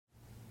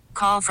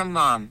Call from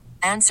mom.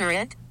 Answer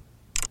it.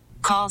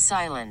 Call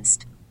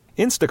silenced.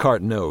 Instacart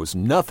knows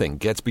nothing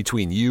gets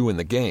between you and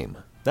the game.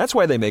 That's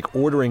why they make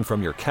ordering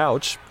from your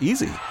couch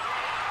easy.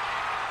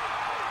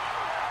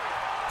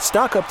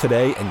 Stock up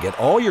today and get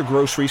all your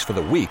groceries for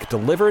the week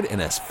delivered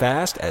in as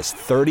fast as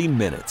 30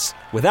 minutes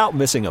without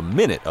missing a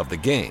minute of the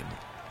game.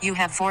 You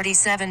have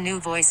 47 new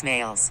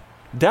voicemails.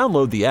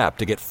 Download the app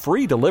to get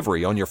free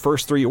delivery on your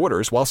first 3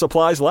 orders while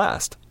supplies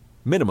last.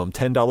 Minimum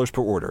 $10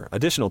 per order.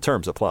 Additional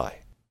terms apply.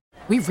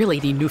 We really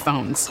need new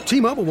phones.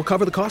 T-Mobile will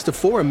cover the cost of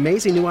 4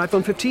 amazing new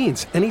iPhone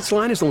 15s, and each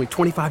line is only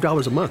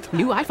 $25 a month.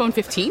 New iPhone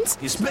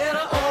 15s? It's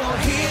better over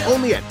here.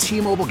 Only at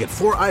T-Mobile, get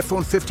 4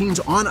 iPhone 15s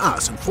on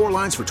us and 4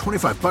 lines for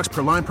 $25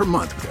 per line per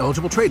month with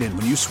eligible trade-in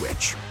when you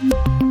switch.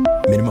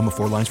 Minimum of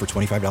 4 lines for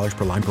 $25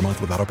 per line per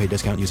month with autopay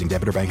discount using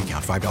debit or bank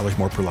account. $5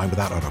 more per line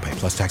without autopay,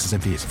 plus taxes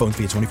and fees. Phone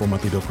fee at 24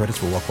 monthly bill credits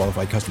for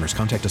well-qualified customers.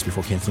 Contact us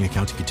before canceling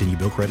account to continue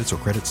bill credits or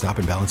credit stop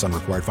and balance on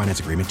required finance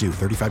agreement due.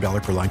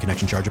 $35 per line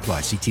connection charge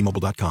applies. See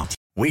T-Mobile.com.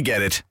 We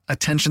get it.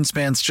 Attention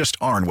spans just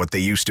aren't what they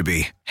used to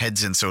be.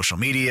 Heads in social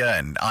media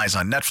and eyes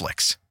on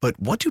Netflix. But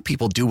what do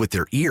people do with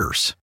their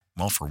ears?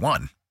 Well, for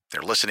one,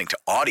 they're listening to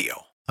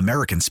audio.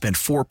 Americans spend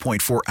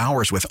 4.4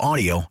 hours with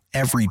audio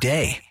every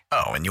day.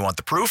 Oh, and you want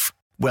the proof?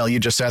 Well, you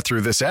just sat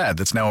through this ad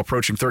that's now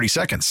approaching 30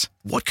 seconds.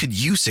 What could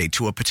you say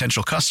to a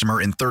potential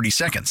customer in 30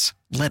 seconds?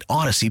 Let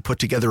Odyssey put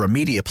together a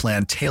media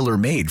plan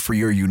tailor-made for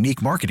your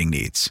unique marketing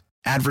needs.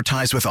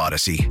 Advertise with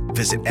Odyssey.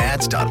 Visit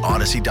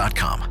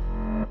ads.odyssey.com.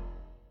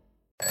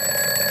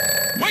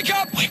 Wake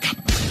up! Wake up!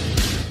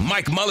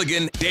 Mike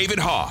Mulligan, David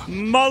Haugh.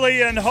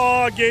 Mully and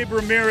Haugh. Gabe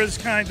Ramirez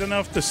kind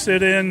enough to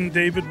sit in.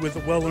 David with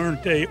a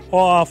well-earned day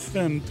off,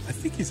 and I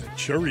think he's at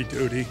jury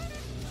duty.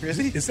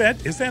 Really? Is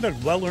that a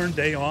well-earned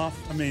day off?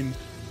 I mean,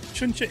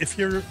 shouldn't you, if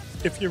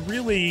you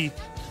really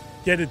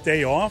get a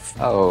day off?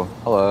 Oh,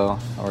 hello.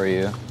 How are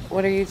you?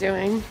 What are you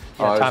doing?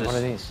 One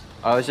of these.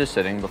 I was just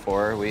sitting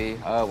before we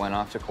went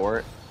off to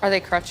court. Are they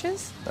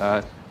crutches?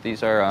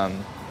 These are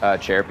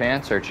chair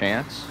pants or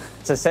chants.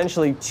 It's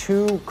essentially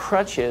 2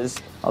 crutches.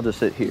 I'll just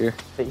sit here.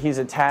 That he's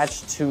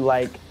attached to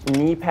like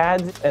knee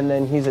pads, and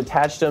then he's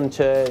attached them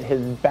to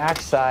his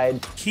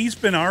backside. He's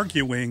been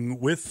arguing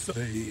with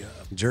the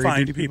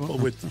fine people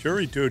with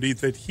jury duty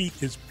that he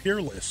is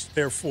peerless,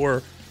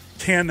 therefore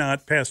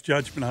cannot pass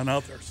judgment on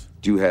others.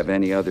 Do you have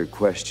any other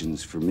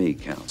questions for me,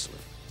 counselor?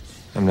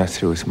 I'm not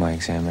through with my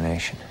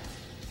examination.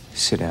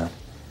 Sit down.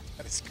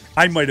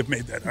 I might have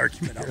made that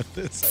argument up.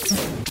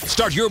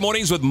 Start your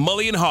mornings with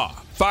Mully and Haugh,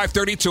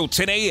 5:30 till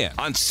 10 a.m.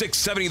 on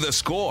 670 The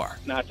Score.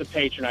 Not to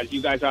patronize,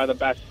 you guys are the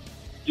best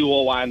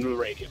duo on the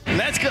radio.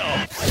 Let's go.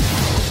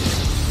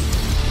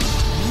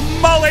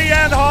 Mully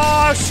and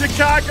Haugh,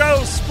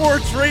 Chicago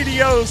Sports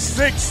Radio,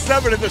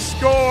 670 The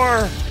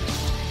Score.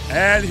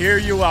 And here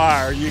you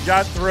are. You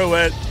got through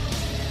it.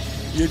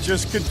 You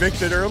just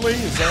convicted early?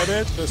 Is that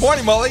it?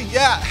 Morning, Mully.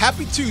 Yeah,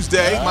 happy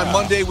Tuesday. My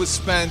Monday was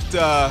spent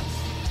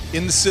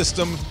in the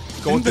system,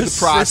 going through the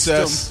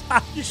process.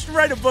 You should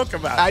write a book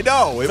about it. I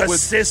know.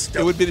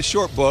 System. It would be a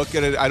short book,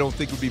 and I don't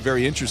think it would be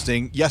very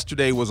interesting.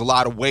 Yesterday was a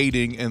lot of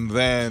waiting, and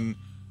then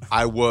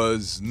I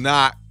was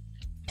not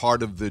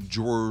part of the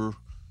juror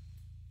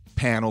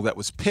panel that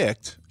was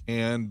picked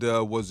and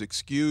was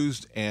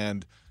excused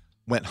and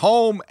went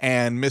home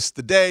and missed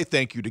the day.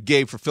 Thank you to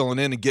Gabe for filling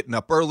in and getting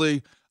up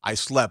early. I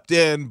slept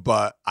in,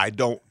 but I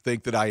don't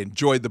think that I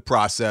enjoyed the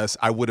process.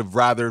 I would have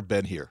rather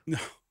been here.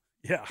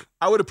 Yeah.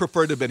 I would have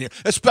preferred to have been here,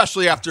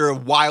 especially after a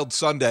wild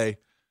Sunday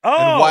and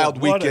a wild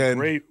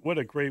weekend. What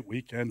a great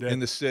weekend in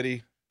the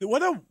city.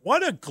 What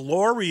a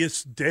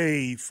glorious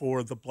day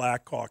for the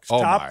Blackhawks,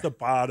 to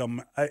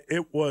bottom.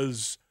 It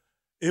was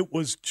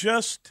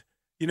just,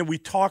 we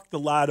talked a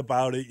lot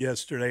about it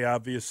yesterday,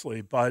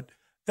 obviously, but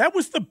that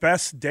was the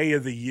best day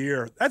of the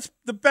year. That's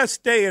the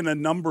best day in a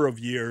number of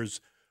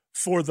years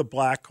for the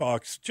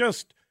Blackhawks,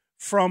 just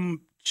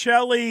from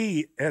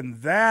Chelly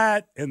and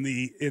that and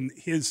in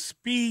his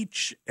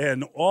speech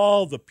and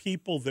all the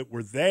people that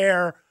were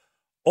there,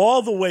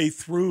 all the way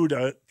through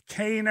to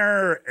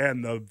Kaner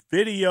and the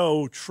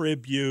video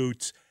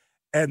tributes,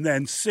 and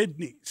then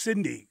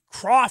Sidney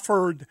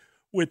Crawford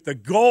with the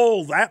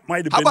goal. That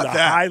might have been the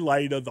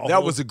highlight of the whole thing.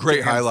 That was a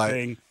great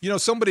highlight.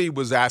 Somebody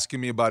was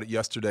asking me about it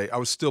yesterday. I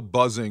was still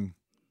buzzing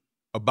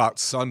about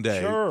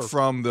Sunday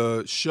from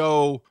the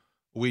show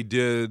we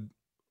did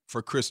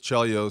for Chris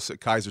Chelios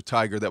at Kaiser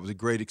Tiger. That was a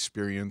great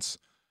experience.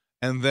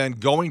 And then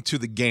going to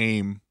the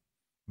game,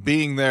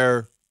 being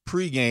there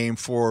pregame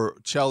for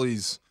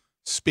Chelly's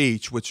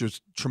speech, which was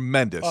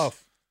tremendous. Oh,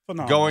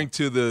 phenomenal. Going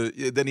to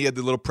then he had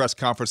the little press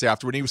conference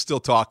afterward, and he was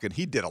still talking.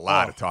 He did a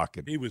lot of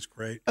talking. He was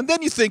great. And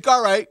then you think,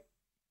 all right,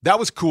 that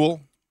was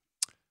cool.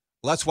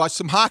 Let's watch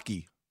some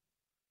hockey.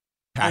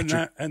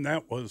 Patrick. And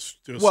that was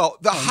just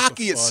the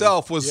hockey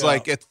itself was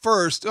like, at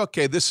first,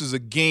 okay, this is a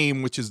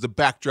game which is the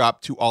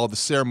backdrop to all the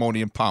ceremony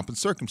and pomp and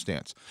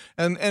circumstance.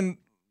 And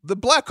the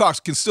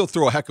Blackhawks can still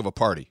throw a heck of a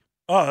party.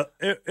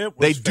 It was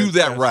They do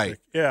that right.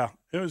 Yeah,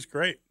 it was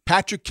great.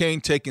 Patrick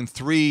Kane taking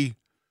 3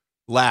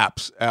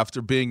 laps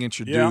after being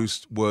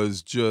introduced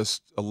was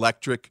just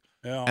electric.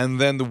 Yeah. And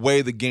then the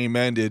way the game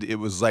ended, it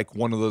was like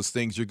one of those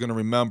things you're going to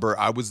remember.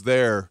 I was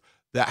there.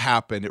 That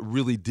happened. It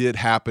really did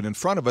happen in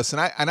front of us.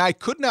 And I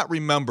could not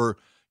remember,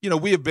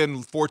 we have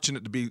been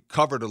fortunate to be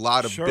covered a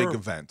lot of big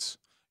events.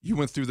 You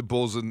went through the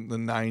Bulls in the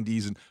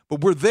 90s,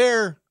 but we're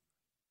there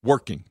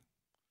working.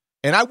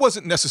 And I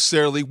wasn't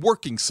necessarily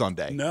working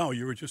Sunday. No,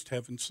 you were just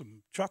having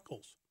some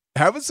chuckles.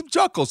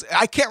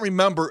 I can't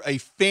remember a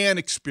fan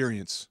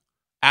experience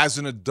as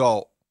an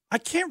adult. I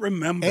can't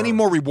remember any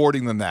more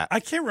rewarding than that. I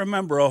can't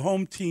remember a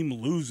home team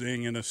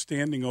losing and a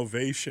standing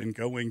ovation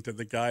going to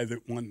the guy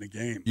that won the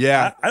game.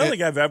 Yeah. I don't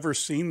think I've ever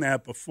seen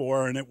that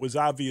before, and it was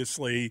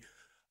obviously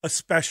a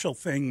special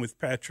thing with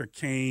Patrick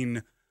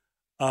Kane.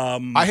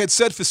 I had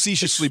said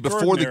facetiously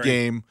before the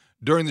game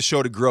during the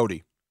show to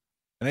Grody,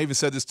 and I even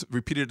said this,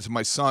 repeated it to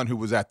my son who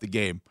was at the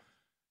game.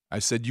 I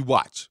said, you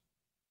watch.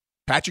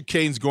 Patrick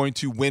Kane's going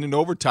to win in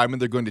overtime,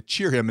 and they're going to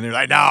cheer him. And they're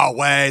like, no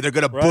way, they're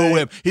going to boo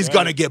him. He's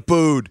going to get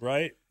booed.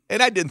 Right.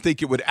 And I didn't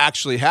think it would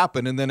actually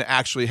happen, and then it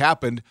actually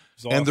happened.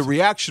 Awesome. And the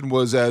reaction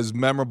was as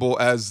memorable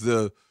as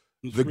the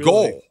really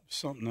goal.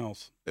 Something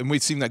else. And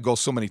we'd seen that goal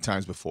so many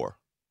times before.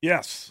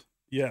 Yes.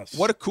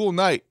 What a cool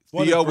night.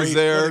 Theo was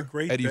there.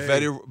 Eddie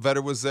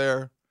Vedder was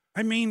there.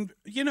 I mean,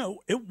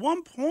 at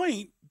one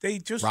point, they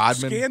just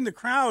Rodman. scanned the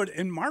crowd,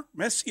 and Mark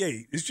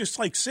Messier is just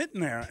like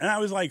sitting there. And I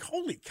was like,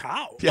 holy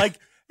cow. Yeah. Like,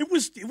 it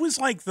was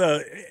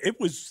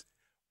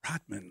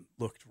Rodman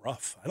looked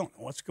rough. I don't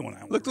know what's going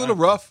on. Looked a little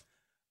rough.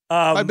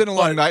 I've been a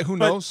long night. Who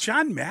knows?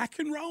 John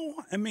McEnroe.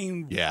 I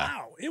mean,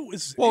 wow! It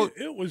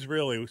was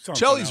really something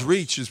Chelly's else.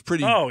 reach is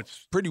pretty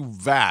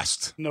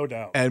vast, no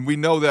doubt, and we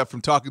know that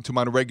from talking to him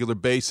on a regular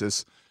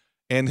basis.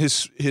 And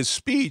his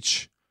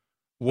speech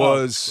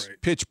was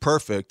pitch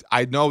perfect.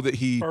 I know that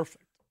he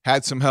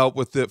had some help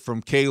with it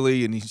from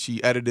Kaylee, and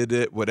she edited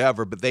it,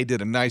 whatever. But they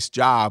did a nice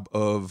job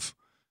of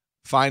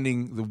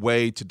finding the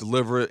way to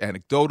deliver it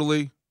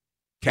anecdotally,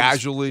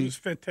 casually. It was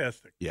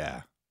fantastic.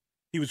 Yeah.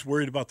 He was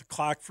worried about the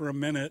clock for a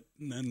minute,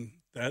 and then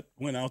that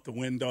went out the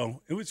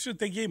window. It was just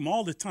they gave him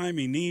all the time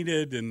he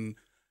needed, and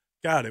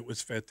God, it was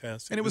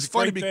fantastic. And it was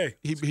funny.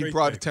 He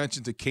brought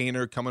attention to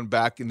Kaner coming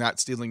back and not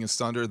stealing his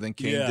thunder. Then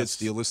Kane did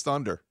steal his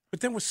thunder.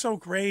 But that was so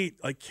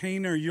great. Like,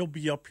 Kaner, you'll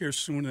be up here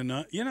soon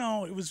enough. It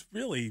was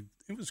great.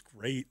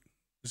 It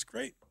was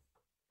great.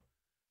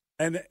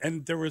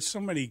 And there were so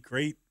many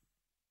great,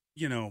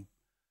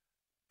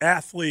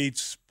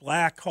 athletes,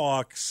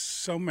 Blackhawks,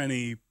 so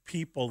many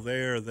people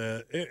there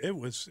that it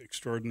was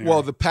extraordinary.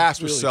 Well, the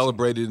past was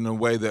celebrated in a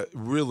way that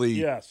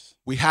really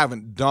we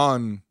haven't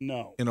done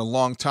in a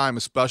long time,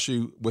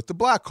 especially with the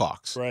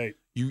Blackhawks. Right.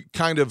 You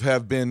kind of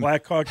have been –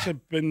 Blackhawks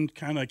have been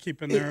kind of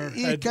keeping their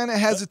head – kind of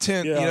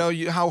hesitant.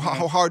 Yeah. How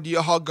hard do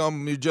you hug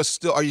them?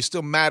 Are you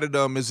still mad at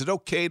them? Is it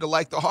okay to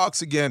like the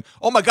Hawks again?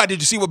 Oh, my God,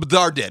 did you see what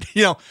Bedard did?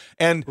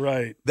 And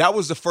that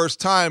was the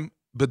first time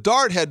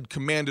Bedard had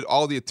commanded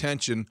all the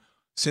attention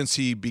since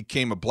he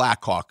became a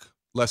Blackhawk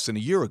less than a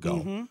year ago.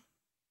 Mm-hmm.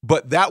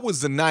 But that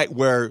was the night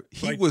where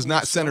he was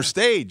not center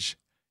stage.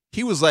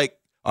 He was like,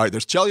 all right,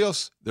 there's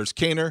Chelios, there's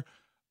Kaner.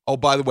 Oh,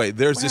 by the way,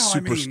 there's this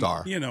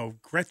superstar. I mean,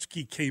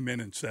 Gretzky came in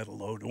and said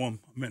hello to him.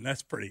 I mean,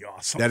 that's pretty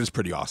awesome. That is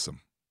pretty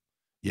awesome.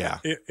 Yeah.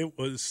 It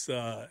was,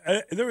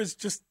 there was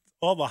just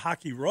all the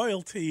hockey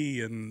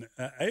royalty, and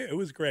it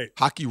was great.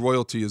 Hockey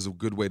royalty is a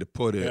good way to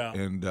put it. Yeah.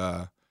 And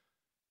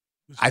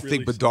I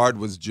think Bedard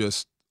was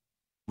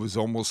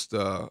almost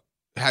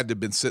had to have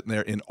been sitting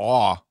there in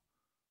awe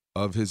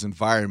of his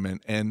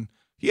environment. And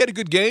he had a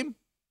good game.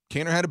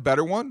 Kaner had a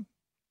better one.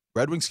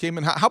 Red Wings came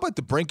in. How about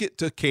the Brinket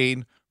to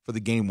Kane for the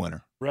game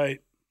winner? Right.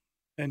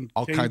 And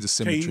all kinds of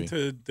symmetry.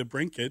 Kane to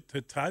Brinket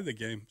to tie the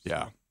game. So.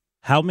 Yeah.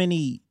 How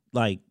many,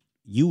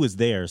 you was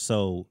there,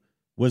 so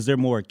was there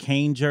more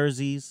Kane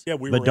jerseys,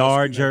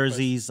 Bedard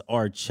jerseys,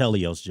 or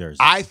Chelios jerseys?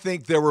 I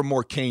think there were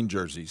more Kane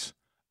jerseys.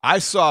 I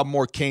saw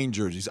more Kane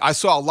jerseys. I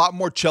saw a lot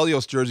more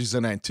Chelios jerseys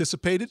than I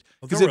anticipated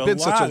because it had been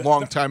such a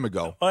long time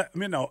ago.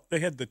 They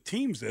had the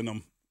teams in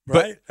them,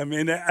 right? But,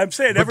 I'm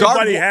saying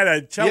everybody had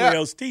a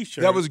Chelios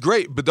T-shirt. That was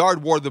great.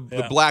 Bedard wore the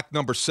black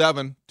number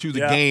 7 to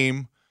the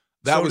game.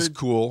 That was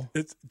cool.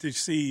 Did you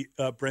see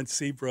Brent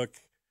Seabrook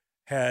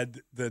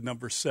had the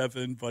number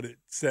 7, but it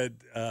said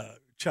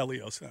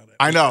Chelios on it?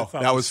 I know.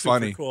 That was super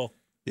funny. Cool.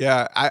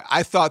 Yeah,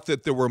 I thought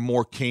that there were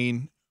more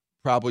Kane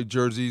probably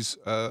jerseys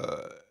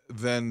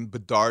than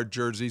Bedard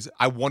jerseys.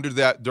 I wondered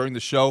that during the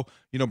show.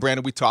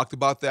 Brandon, we talked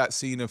about that,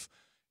 seeing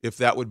if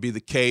that would be the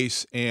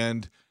case.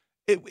 And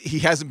he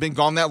hasn't been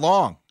gone that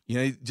long.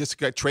 He just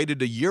got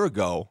traded a year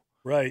ago.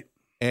 Right.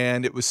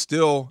 And it was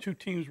still 2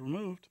 teams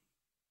removed.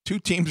 2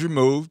 teams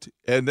removed.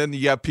 And then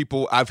you have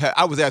people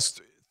I was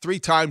asked 3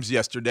 times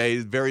yesterday,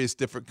 various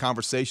different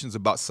conversations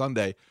about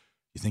Sunday.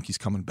 You think he's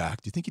coming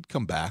back? Do you think he'd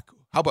come back?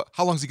 How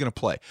long is he going to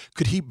play?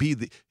 Could he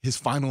be his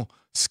final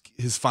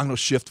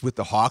shift with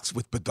the Hawks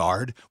with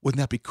Bedard? Wouldn't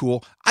that be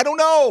cool? I don't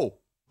know.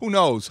 Who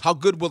knows? How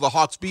good will the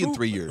Hawks be in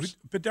 3 years?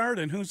 Bedard,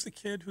 and who's the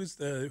kid? Who's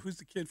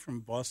the kid from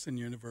Boston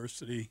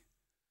University?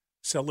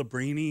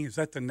 Celebrini. Is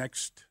that the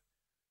next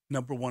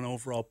number 1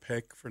 overall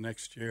pick for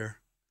next year?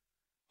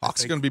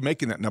 Hawks are going to be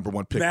making that number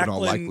one pick in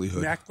all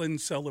likelihood. Macklin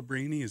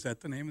Celebrini, is that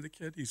the name of the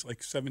kid? He's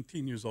like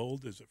 17 years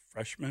old, is a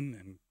freshman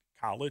in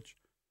college.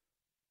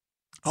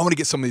 I want to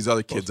get some of these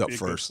other kids up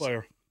first.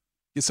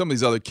 Get some of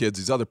these other kids,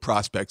 these other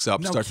prospects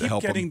up, start to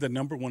help them. Getting the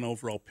number one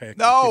overall pick.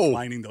 No. Keep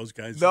lining those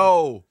guys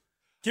up.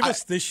 Give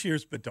us this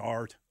year's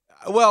Bedard.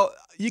 Well,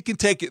 you can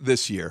take it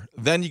this year.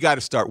 Then you got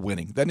to start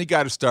winning. Then you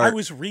got to start. I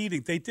was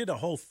reading. They did a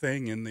whole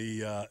thing in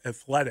the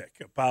Athletic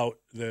about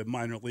the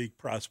minor league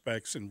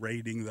prospects and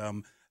rating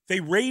them. They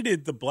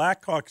rated the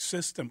Blackhawks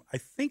system, I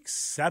think,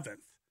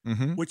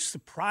 7th, which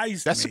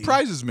surprised me. That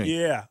surprises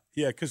me. Yeah,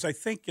 because I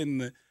think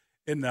in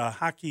the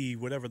hockey,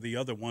 whatever the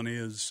other one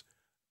is,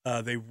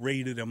 they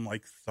rated him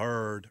like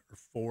 3rd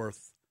or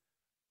 4th.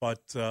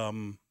 But,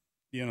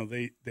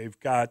 they've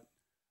got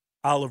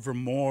Oliver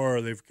Moore,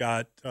 they've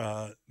got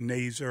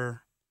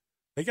Nazer.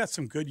 They got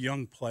some good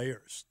young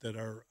players that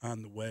are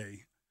on the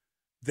way.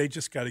 They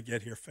just got to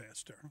get here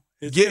faster.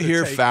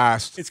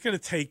 Fast. It's going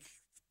to take,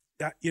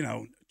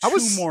 2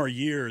 more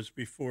years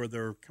before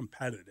they're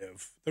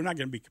competitive. They're not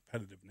going to be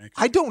competitive next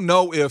year. I don't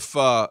know if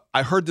I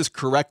heard this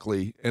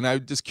correctly, and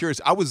I'm just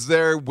curious. I was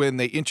there when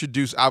they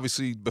introduced,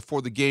 obviously,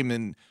 before the game,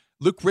 and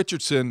Luke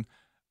Richardson,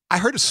 I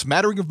heard a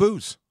smattering of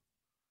boos.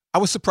 I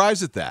was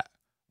surprised at that.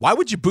 Why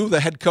would you boo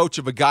the head coach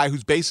of a guy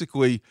who's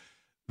basically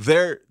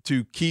there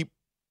to keep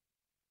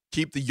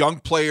the young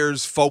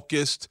players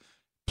focused,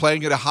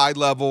 playing at a high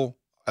level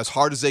as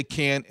hard as they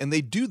can, and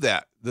they do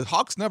that. The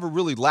Hawks never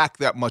really lack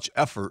that much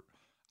effort.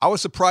 I was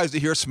surprised to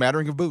hear a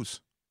smattering of boos.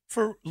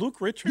 For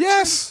Luke Richardson?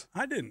 Yes.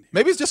 I didn't.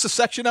 Maybe it's just a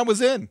section I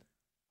was in.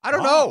 I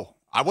don't know.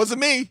 I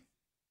wasn't me.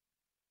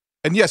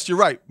 And yes, you're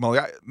right, Molly.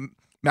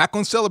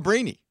 Macklin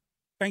Celebrini.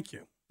 Thank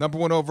you. Number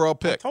one overall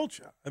pick. I told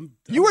you.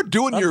 You were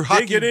doing your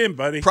hockey in,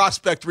 buddy.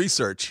 Prospect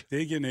research.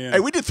 Digging in. Hey,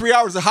 we did 3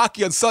 hours of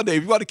hockey on Sunday.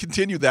 If you want to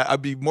continue that,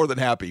 I'd be more than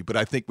happy. But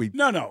I think we...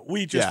 No.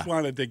 We just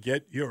wanted to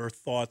get your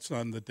thoughts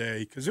on the day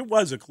because it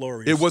was a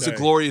glorious day. It was a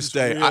glorious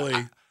day.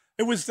 Really,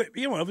 it was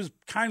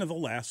kind of the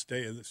last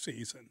day of the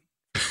season.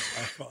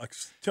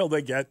 Till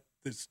they get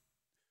this,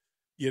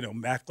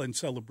 Macklin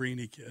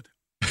Celebrini kid.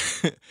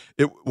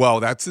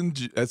 That's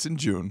in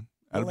June.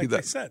 That'll like be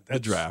I said, the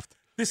draft.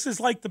 This is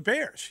like the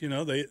Bears, the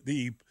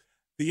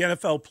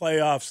NFL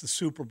playoffs, the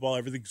Super Bowl,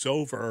 everything's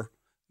over.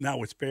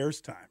 Now it's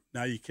Bears time.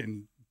 Now you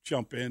can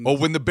jump in. Well,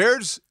 when the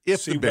Bears,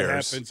 what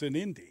happens in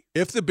Indy.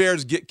 If the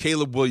Bears get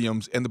Caleb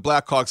Williams and the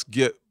Blackhawks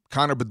get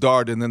Connor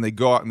Bedard, and then they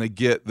go out and they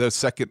get the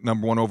second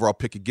number one overall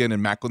pick again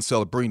in Macklin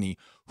Celebrini,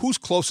 who's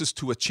closest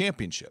to a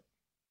championship?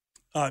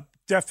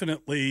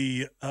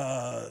 Definitely.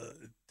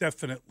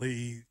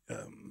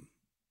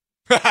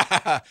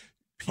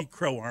 Pete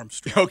Crow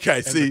Armstrong.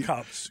 Okay, see, the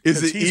Cubs,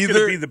 is it he's either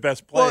going to be the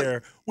best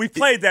player? We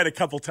played that a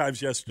couple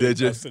times yesterday. Did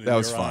you? Justin, that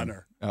was fun.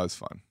 Honor. That was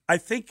fun. I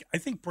think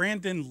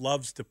Brandon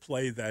loves to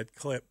play that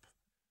clip.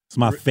 It's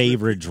my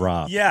favorite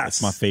drop. Yes,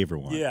 it's my favorite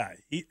one. Yeah,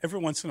 every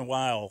once in a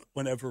while,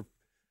 whenever.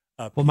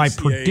 Well, my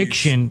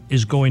prediction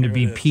is going to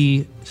be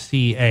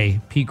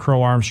PCA, Pete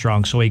Crow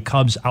Armstrong. So a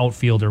Cubs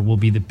outfielder will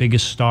be the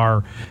biggest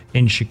star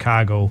in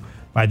Chicago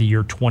by the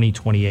year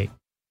 2028.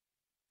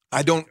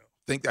 I don't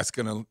think that's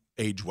going to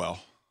age well.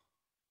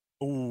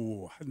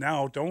 Oh,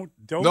 now don't.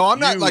 No, I'm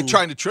not like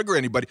trying to trigger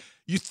anybody.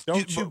 You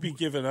be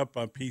giving up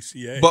on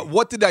PCA. But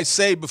what did I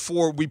say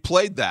before we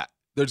played that?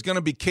 There's going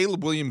to be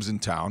Caleb Williams in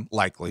town,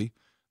 likely.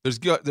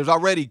 There's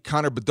already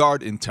Connor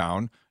Bedard in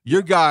town.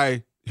 Your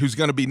guy, who's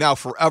going to be now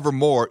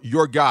forevermore,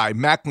 your guy,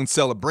 Macklin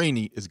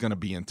Celebrini, is going to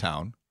be in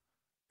town.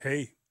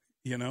 Hey,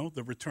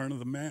 the return of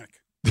the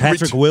Mac.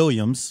 Patrick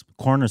Williams,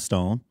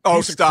 cornerstone.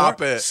 Oh, stop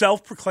it.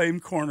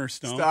 Self-proclaimed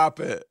cornerstone. Stop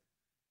it.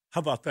 How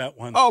about that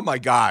one? Oh, my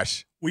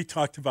gosh. We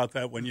talked about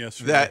that one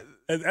yesterday.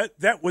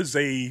 That was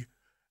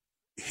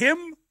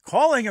him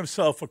calling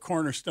himself a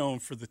cornerstone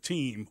for the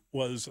team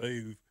was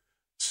a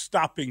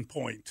stopping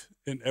point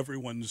in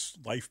everyone's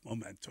life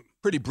momentum.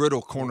 Pretty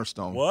brittle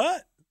cornerstone.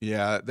 What?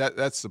 Yeah,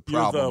 that's the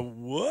problem. You're the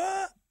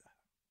what?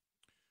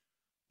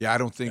 Yeah, I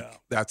don't think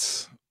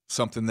that's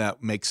something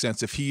that makes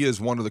sense. If he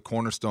is one of the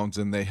cornerstones,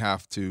 then they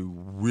have to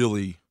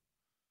really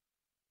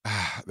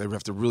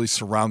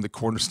surround the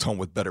cornerstone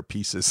with better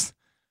pieces.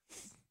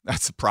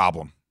 That's the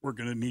problem. We're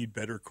going to need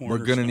better cornerstones.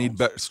 We're going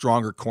to need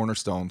stronger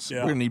cornerstones. Yeah.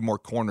 We're going to need more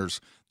corners.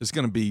 There's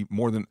going to be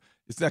more than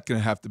 – it's not going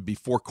to have to be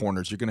 4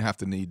 corners. You're going to have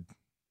to need,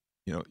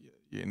 you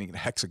need a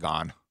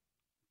hexagon.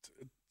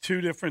 2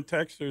 different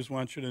texters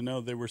want you to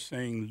know they were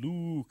saying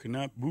Luke,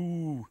 not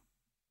boo.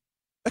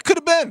 That could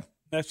have been.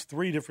 That's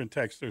 3 different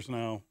texters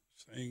now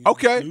saying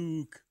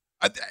Luke.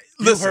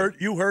 Listen,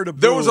 you heard a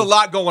boo. There was a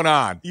lot going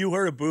on. You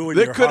heard a boo in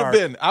your heart. There could have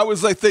been. I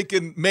was like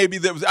thinking maybe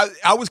there was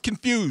 – I was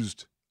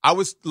confused. I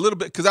was a little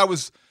bit – because I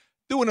was –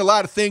 doing a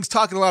lot of things,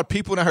 talking to a lot of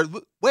people, and I heard,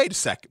 wait a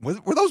second,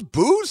 were those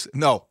boos?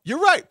 No, you're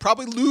right,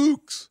 probably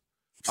Luke's.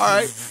 All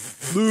right,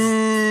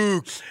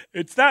 Luke.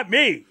 It's not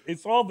me.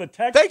 It's all the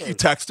texters. Thank you,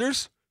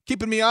 texters.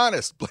 Keeping me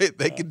honest.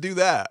 They can do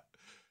that.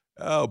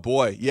 Oh,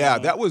 boy. Yeah,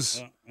 that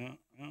was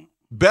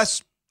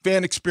best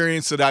fan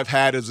experience that I've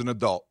had as an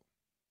adult.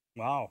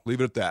 Wow.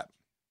 Leave it at that.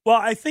 Well,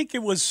 I think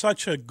it was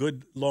such a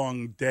good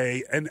long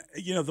day. And,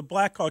 the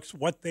Blackhawks,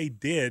 what they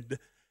did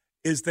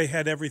is they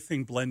had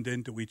everything blend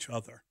into each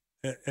other.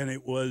 And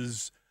it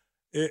was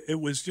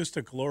just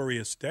a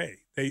glorious day.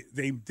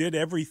 They did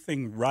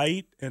everything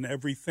right and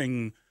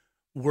everything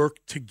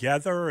worked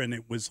together, and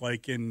it was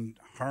like in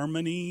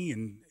harmony,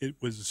 and it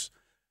was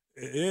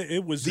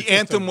the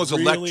anthem was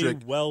really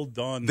electric. Well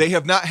done. They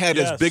have not had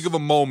as big of a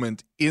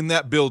moment in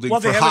that building.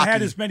 Well, for they haven't hockey.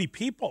 had as many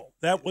people.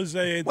 That was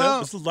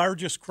the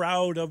largest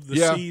crowd of the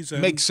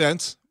season. Makes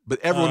sense. But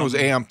everyone was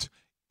amped.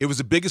 It was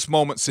the biggest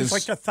moment since.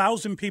 It's like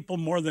 1,000 people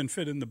more than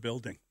fit in the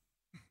building.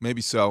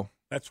 Maybe so.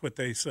 That's what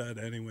they said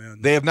anyway.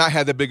 They have not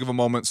had that big of a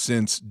moment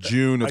since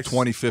June of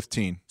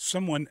 2015.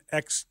 Someone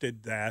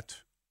did that.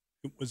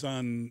 It was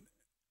on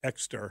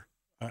Exter.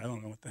 I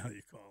don't know what the hell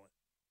you call it.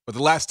 But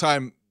the last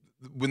time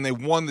when they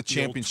won the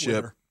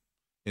championship,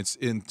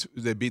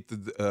 they beat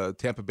the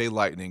Tampa Bay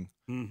Lightning,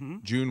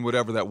 June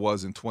whatever that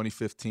was in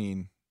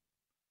 2015.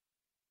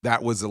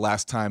 That was the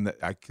last time that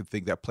I could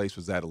think that place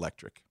was that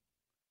electric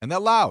and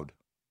that loud.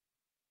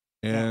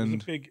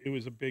 And it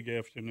was a big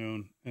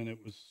afternoon, and it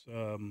was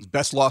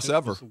best loss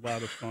ever. It was a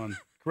lot of fun,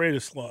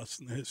 greatest loss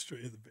in the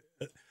history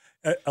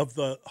of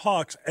the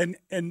Hawks. And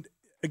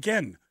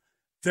again,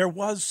 there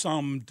was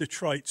some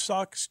Detroit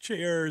sucks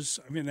cheers.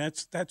 I mean,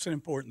 that's an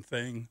important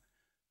thing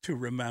to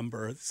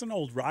remember. It's an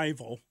old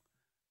rival,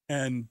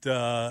 and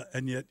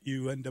yet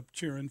you end up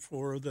cheering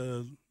for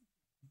the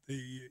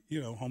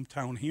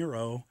hometown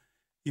hero,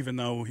 even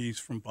though he's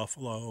from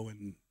Buffalo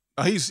and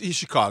he's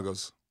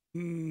Chicago's.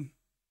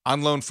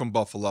 On loan from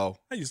Buffalo.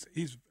 He's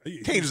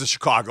Kane is a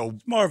Chicago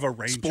more of a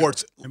Ranger,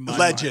 sports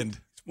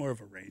legend. He's more of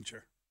a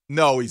Ranger.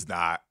 No, he's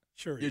not.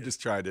 Sure, you're just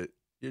trying to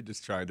be.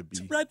 He's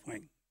a Red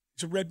Wing.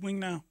 He's a Red Wing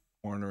now.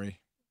 Ornery.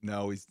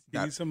 No, he's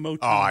not. He's a Motown.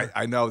 Oh,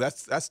 I know.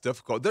 That's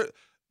difficult.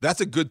 That's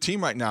a good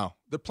team right now.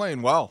 They're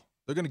playing well.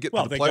 They're going to get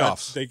to the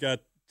playoffs. They got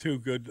two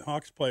good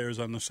Hawks players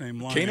on the same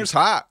line. Kaner's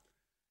hot,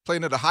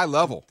 playing at a high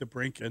level.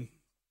 DeBrincat.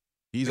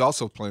 He's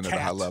also playing at a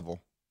high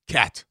level.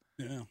 Cat.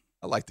 Yeah.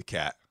 I like the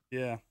Cat.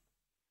 Yeah.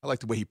 I like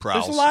the way he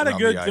prowls. There's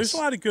a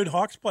lot of good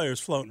Hawks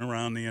players floating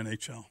around the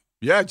NHL.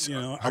 Yeah,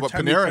 how about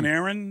Panarin?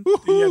 Panarin,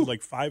 he had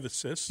like 5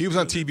 assists. He was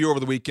on TV over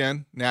the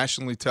weekend,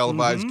 nationally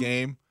televised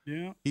game.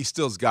 Yeah, he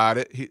still's got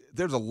it.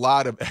 There's a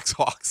lot of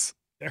ex-Hawks.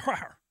 There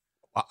are.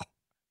 Wow.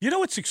 You know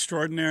what's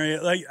extraordinary?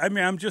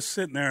 I'm just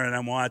sitting there and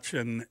I'm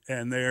watching,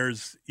 and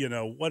there's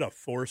what a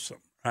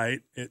foursome, right?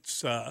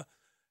 It's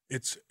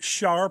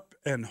Sharp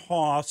and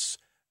Haugh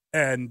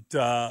and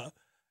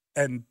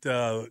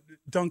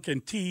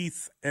Duncan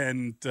Teeth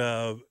and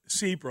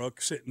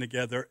Seabrook sitting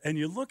together, and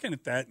you're looking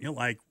at that and you're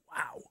like,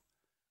 wow,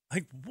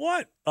 like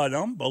what an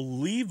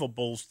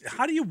unbelievable!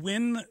 How do you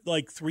win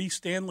like 3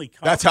 Stanley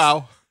Cups? That's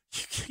how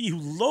you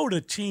load a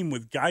team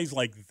with guys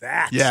like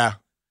that. Yeah,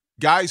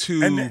 guys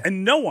who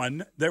and no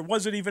one. There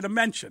wasn't even a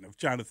mention of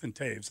Jonathan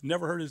Toews.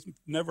 Never heard his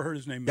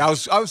name. Yeah,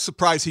 I was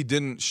surprised he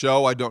didn't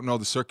show. I don't know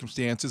the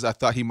circumstances. I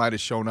thought he might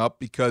have shown up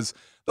because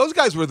those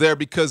guys were there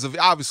because of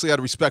obviously out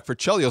of respect for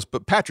Chelios,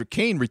 but Patrick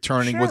Kane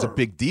returning was a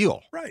big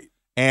deal, right?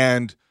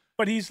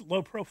 But he's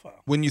low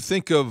profile. When you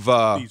think of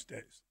these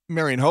days,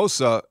 Marian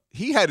Hossa,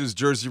 he had his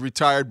jersey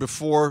retired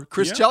before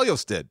Chris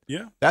Chelios did.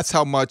 Yeah, that's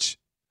how much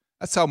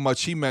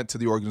he meant to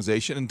the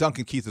organization. And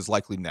Duncan Keith is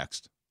likely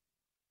next.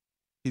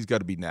 He's got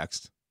to be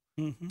next.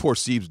 Mm-hmm. Poor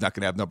Steve's not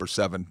going to have number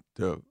 7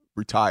 to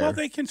retire. Well,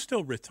 they can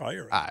still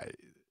retire.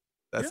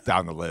 That's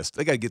down the list.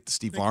 They got to get to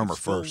Steve Larmer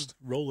first.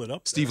 Roll it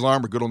up. Steve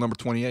Larmer, good old number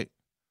 28.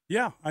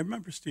 Yeah, I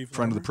remember Steve Larmer.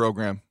 Friend of the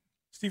program.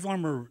 Steve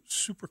Larmer,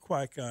 super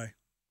quiet guy.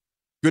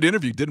 Good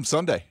interview. Did him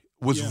Sunday.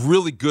 Was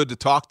really good to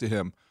talk to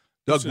him.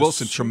 Doug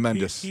Wilson,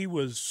 tremendous. He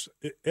was,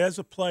 as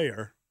a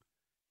player,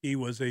 he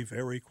was a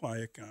very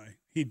quiet guy.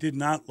 He did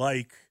not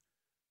like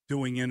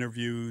doing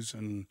interviews,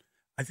 and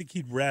I think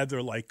he'd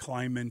rather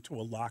climb into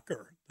a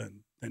locker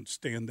than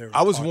stand there.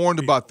 I was warned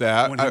about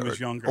that when he was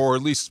younger, or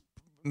at least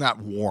not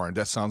warned.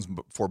 That sounds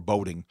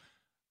foreboding.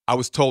 I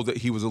was told that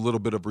he was a little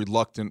bit of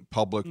reluctant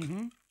public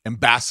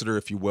ambassador,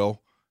 if you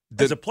will.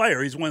 As a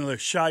player, he's one of the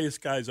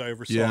shyest guys I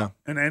ever saw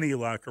in any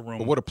locker room.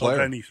 But what a player.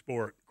 Of any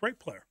sport. Great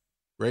player.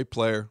 Great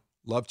player.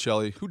 Love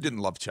Chelly. Who didn't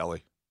love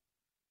Chelly?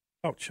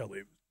 Oh,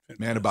 Chelly.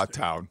 Man about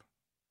town.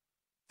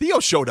 Theo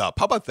showed up.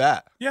 How about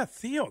that? Yeah,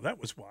 Theo. That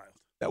was wild.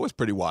 That was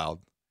pretty wild.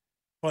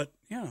 But,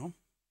 everybody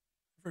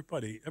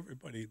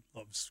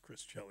loves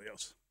Chris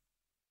Chelios.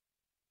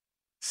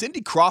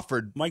 Cindy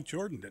Crawford. Mike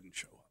Jordan didn't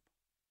show up.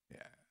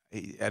 Yeah.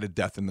 He had a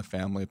death in the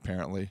family,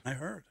 apparently. I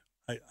heard.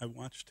 I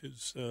watched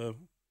his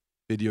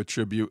video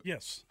tribute.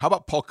 Yes. How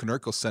about Paul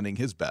Konerko sending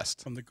his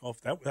best? From the golf.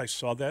 I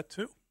saw that,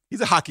 too.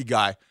 He's a hockey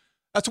guy.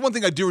 That's one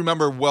thing I do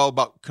remember well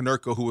about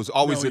Konerko, who was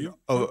always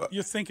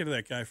you're thinking of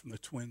that guy from the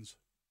Twins.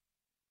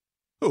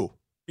 Who?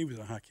 He was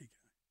a hockey guy.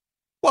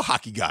 What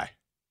hockey guy?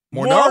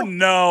 Morneau?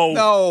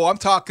 No, I'm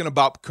talking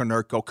about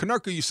Konerko.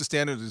 Konerko used to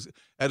stand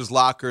at his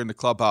locker in the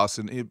clubhouse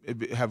and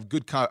he'd have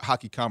good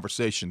hockey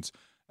conversations.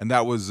 And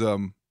that was,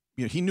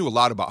 he knew a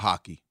lot about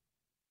hockey.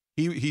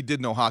 He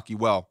did know hockey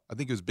well. I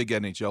think he was a big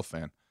NHL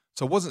fan.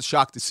 So I wasn't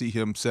shocked to see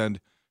him send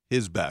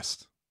his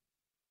best.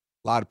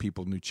 A lot of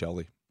people knew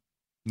Chelly.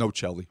 No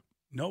Chelly.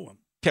 Know him.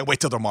 Can't wait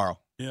till tomorrow.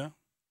 Yeah.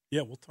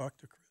 Yeah, we'll talk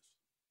to Chris.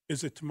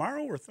 Is it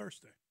tomorrow or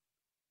Thursday?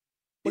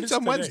 It's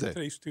on Wednesday.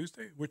 Today's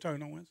Tuesday. We're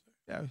talking on Wednesday.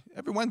 Yeah,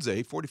 every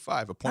Wednesday,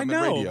 8:45, appointment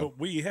I know, radio. But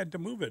we had to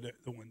move it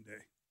the one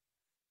day.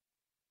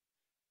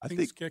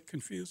 Things get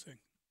confusing.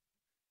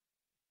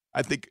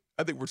 I think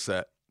we're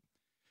set.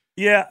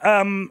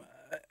 Yeah.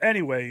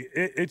 Anyway,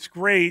 it's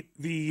great.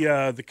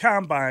 The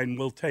combine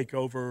will take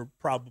over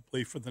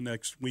probably for the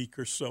next week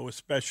or so,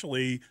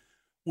 especially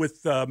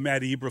with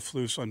Matt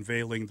Eberflus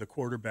unveiling the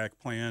quarterback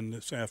plan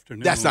this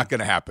afternoon. That's not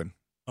going to happen.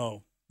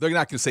 Oh. They're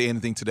not going to say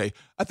anything today.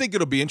 I think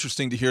it'll be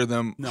interesting to hear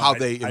them how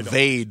they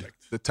evade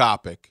the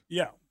topic.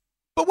 Yeah.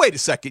 But wait a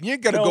second. You're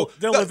going to go.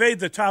 They'll evade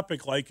the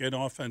topic like an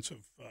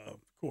offensive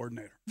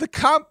coordinator. The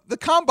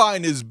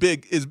combine is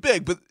big,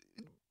 but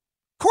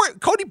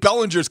Cody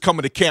Bellinger's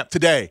coming to camp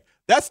today.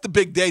 That's the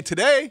big day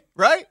today,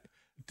 right?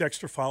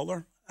 Dexter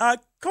Fowler.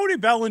 Cody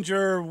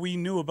Bellinger, we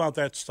knew about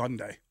that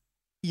Sunday.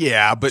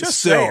 Yeah, but Just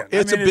still, saying.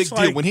 it's a big deal.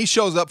 Like, when he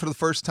shows up for the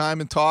first time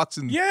and talks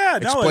and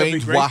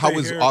explains how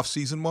his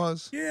offseason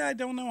was. Yeah, I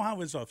don't know how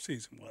his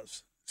offseason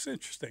was. It's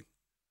interesting.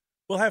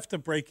 We'll have to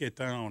break it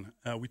down.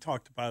 We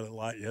talked about it a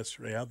lot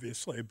yesterday,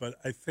 obviously, but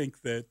I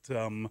think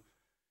that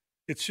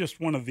it's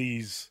just one of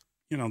these,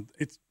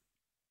 it's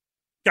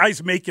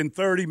guys making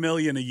 $30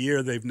 million a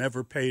year. They've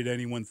never paid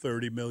anyone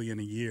 $30 million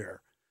a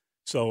year.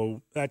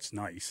 So that's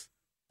nice.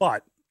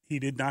 But he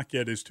did not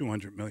get his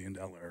 $200 million.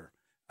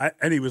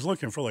 And he was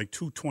looking for like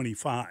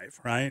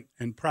 $225, right?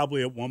 And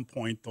probably at one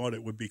point thought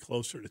it would be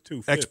closer to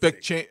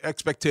 $250.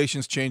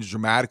 Expectations changed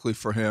dramatically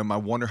for him. I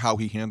wonder how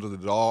he handled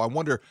it all. I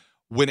wonder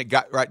when it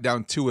got right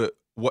down to it,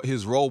 what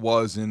his role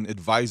was in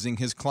advising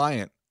his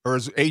client or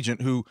his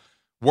agent who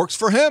works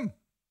for him.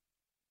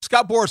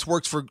 Scott Boras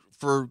works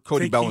for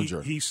Cody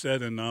Bellinger. He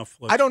said enough.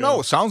 I don't know.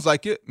 It sounds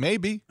like it,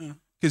 maybe.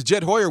 Because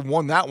Jed Hoyer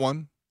won that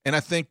one. And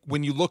I think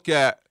when you look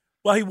at –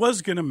 well, he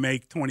was going to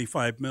make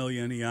 $25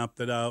 million. He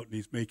opted out, and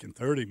he's making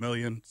 $30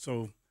 million.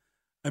 So,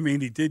 I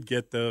mean, he did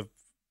get the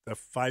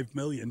 $5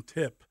 million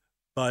tip.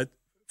 But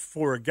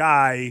for a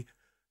guy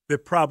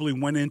that probably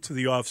went into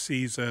the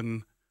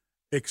offseason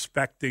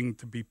expecting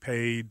to be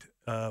paid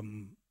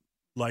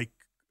like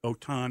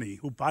Ohtani,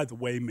 who, by the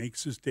way,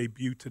 makes his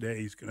debut today.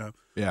 He's going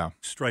to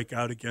strike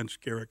out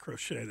against Garrett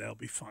Crochet. That'll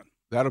be fun.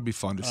 That'll be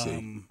fun to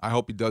see. I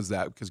hope he does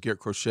that because Garrett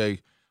Crochet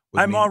 –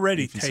 I'm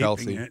already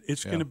taping it.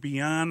 It's going to be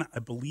on, I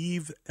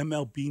believe,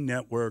 MLB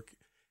Network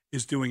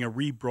is doing a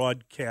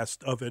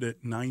rebroadcast of it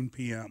at 9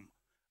 p.m.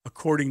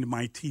 According to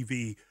my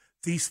TV,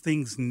 these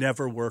things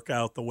never work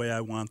out the way I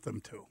want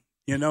them to.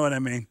 You know what I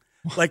mean?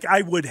 Like,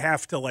 I would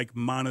have to,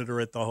 monitor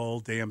it the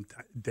whole damn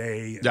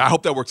day. Yeah, I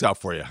hope that works out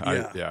for you.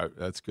 Yeah,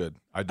 that's good.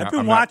 I've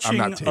been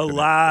watching a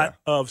lot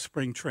of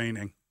spring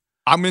training.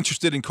 I'm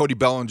interested in Cody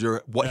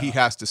Bellinger, what he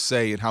has to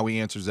say and how he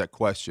answers that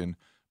question.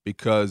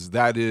 Because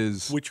that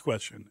is which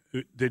question?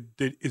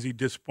 Is he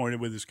disappointed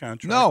with his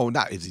contract? No,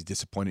 not is he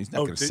disappointed. He's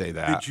not going to say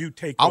that. Did you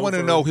take? I want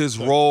to know his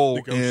role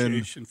in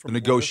the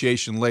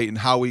negotiation late and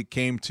how he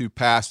came to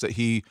pass that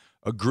he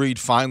agreed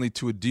finally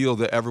to a deal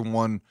that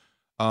everyone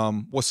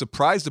was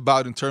surprised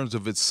about in terms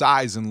of its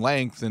size and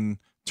length and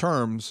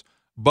terms.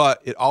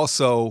 But it's a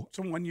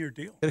 1-year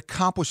deal. It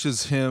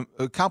accomplishes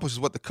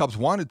what the Cubs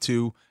wanted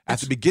to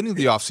at the beginning of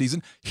the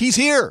offseason. He's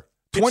here.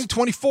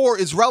 2024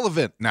 is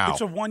relevant now.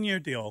 It's a 1-year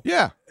deal.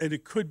 Yeah. And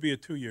it could be a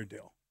 2-year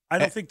deal. I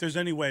don't think there's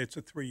any way it's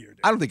a 3-year deal.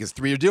 I don't think it's a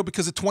 3-year deal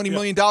because of $20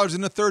 million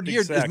in the third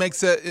year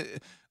makes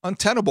it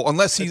untenable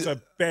unless he's – It's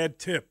a bad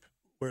tip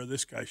where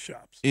this guy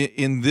shops.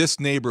 In this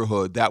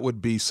neighborhood, that would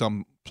be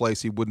some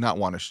place he would not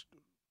want to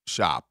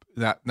shop,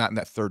 not in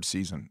that third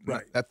season.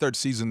 Right. That third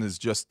season is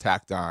just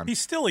tacked on.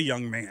 He's still a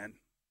young man.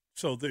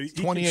 So he's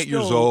 28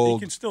 years old.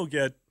 He can still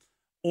get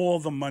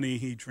all the money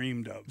he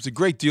dreamed of. It's a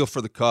great deal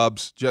for the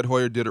Cubs. Jed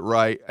Hoyer did it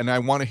right, and I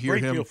want to hear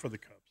him. Great deal for the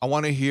Cubs. I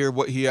want to hear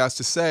what he has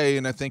to say,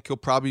 and I think he'll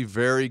probably be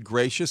very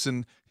gracious,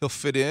 and he'll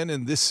fit in,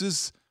 and this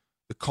is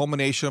the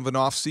culmination of an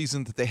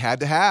offseason that they had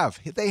to have.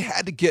 They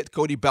had to get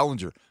Cody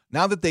Bellinger.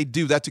 Now that they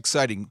do, that's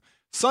exciting.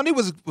 Sunday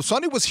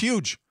was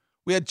huge.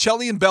 We had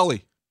Chelly and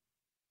Belly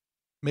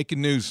making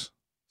news.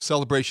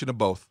 Celebration of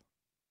both.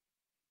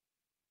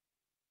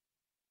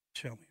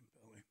 Chelly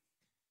and Belly.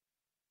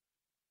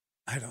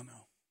 I don't know.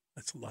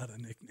 That's a lot of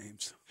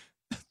nicknames.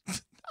 Not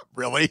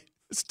really.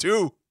 It's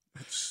two.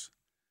 It's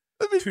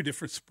two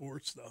different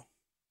sports, though.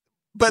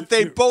 But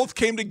they both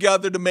came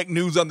together to make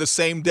news on the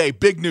same day.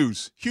 Big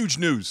news. Huge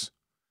news.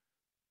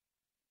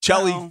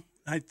 Chelly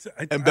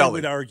and Belly. I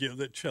would argue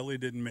that Chelly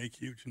didn't make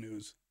huge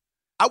news.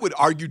 I would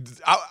argue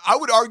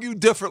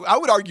differently. I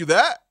would argue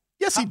that.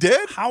 Yes, he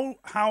did.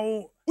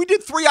 How we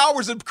did 3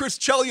 hours of Chris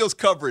Chelio's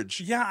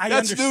coverage. Yeah,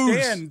 That's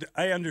understand. News.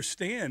 I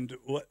understand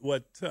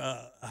what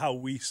how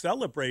we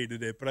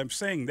celebrated it, but I'm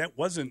saying that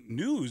wasn't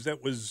news.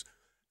 That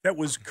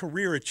was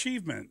career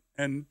achievement,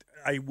 and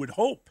I would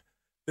hope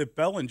that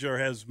Bellinger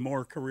has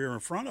more career in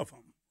front of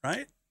him.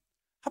 Right?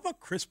 How about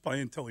Chris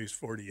playing until he's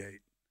 48?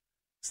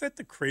 Is that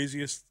the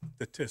craziest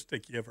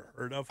statistic you ever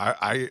heard of?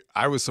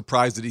 I was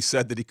surprised that he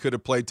said that he could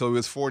have played till he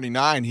was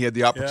 49. He had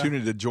the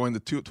opportunity to join the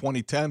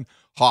 2010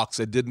 Hawks.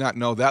 I did not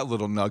know that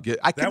little nugget.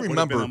 I can remember. That would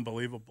have been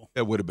unbelievable.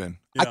 It would have been.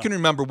 Yeah. I can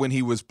remember when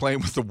he was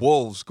playing with the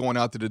Wolves, going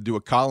out to do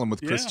a column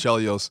with Chris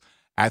Chelios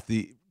at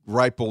the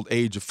ripe old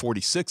age of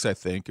 46, I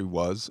think he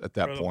was at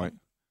that point.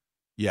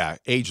 Yeah,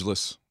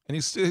 ageless. And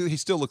he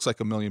still looks like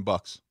 $1 million.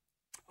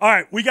 All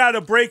right, we got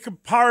to break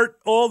apart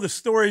all the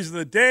stories of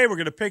the day. We're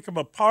going to pick them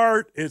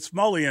apart. It's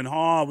Mulligan and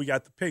Haugh. We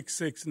got the pick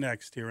six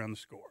next here on The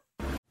Score.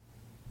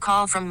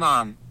 Call from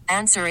mom.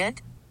 Answer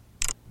it.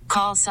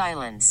 Call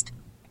silenced.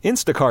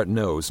 Instacart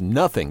knows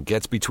nothing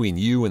gets between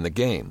you and the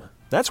game.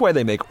 That's why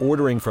they make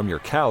ordering from your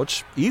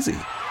couch easy.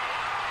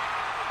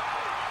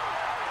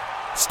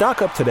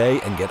 Stock up today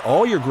and get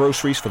all your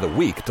groceries for the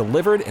week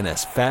delivered in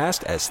as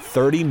fast as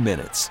 30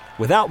 minutes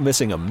without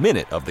missing a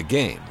minute of the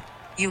game.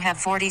 You have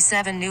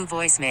 47 new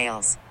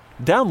voicemails.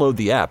 Download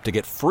the app to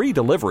get free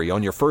delivery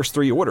on your first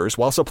 3 orders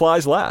while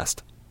supplies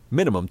last.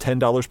 Minimum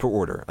 $10 per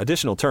order.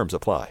 Additional terms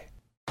apply.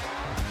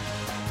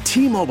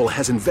 T-Mobile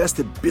has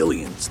invested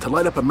billions to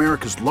light up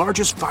America's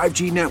largest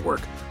 5G network,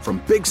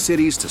 from big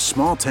cities to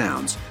small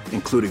towns,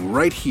 including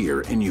right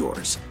here in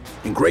yours.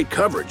 And great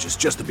coverage is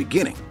just the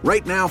beginning.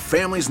 Right now,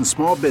 families and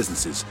small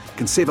businesses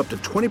can save up to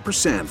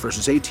 20%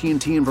 versus AT&T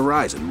and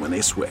Verizon when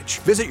they switch.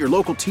 Visit your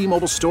local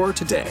T-Mobile store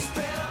today.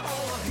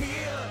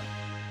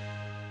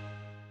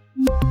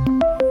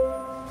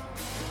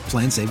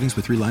 Plan savings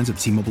with 3 lines of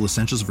T-Mobile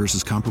Essentials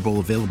versus comparable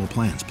available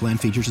plans. Plan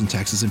features and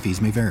taxes and fees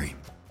may vary.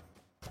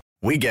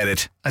 We get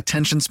it.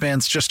 Attention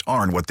spans just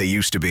aren't what they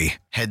used to be.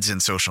 Heads in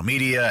social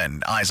media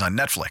and eyes on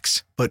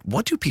Netflix. But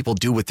what do people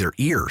do with their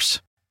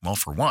ears? Well,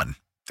 for one,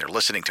 they're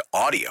listening to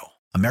audio.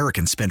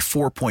 Americans spend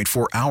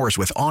 4.4 hours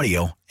with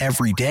audio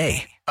every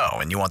day. Oh,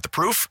 and you want the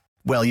proof?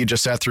 Well, you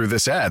just sat through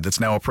this ad that's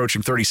now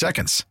approaching 30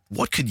 seconds.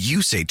 What could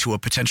you say to a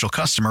potential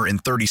customer in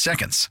 30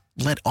 seconds?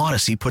 Let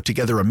Odyssey put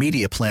together a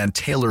media plan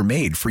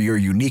tailor-made for your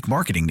unique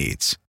marketing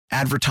needs.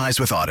 Advertise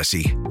with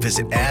Odyssey.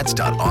 Visit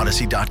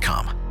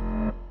ads.odyssey.com.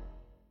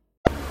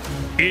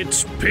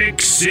 It's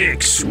Pick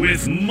Six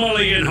with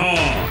Mulligan and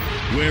Haugh,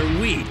 where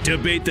we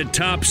debate the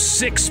top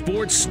 6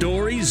 sports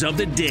stories of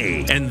the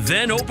day and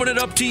then open it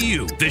up to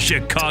you, the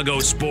Chicago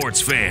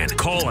sports fan.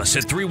 Call us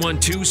at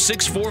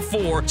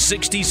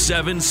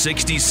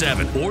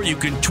 312-644-6767, or you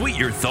can tweet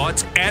your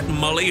thoughts at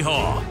Mully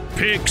Haugh.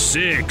 Pick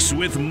Six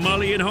with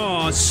Mully and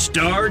Haugh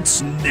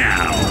starts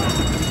now.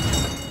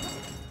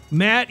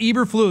 Matt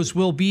Eberflus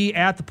will be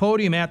at the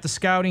podium at the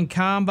Scouting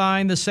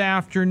Combine this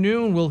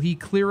afternoon. Will he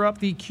clear up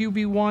the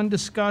QB1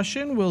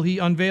 discussion? Will he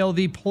unveil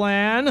the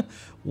plan?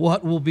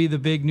 What will be the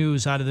big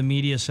news out of the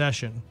media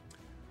session?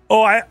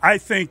 Oh, I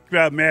think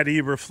Matt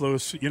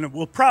Eberflus,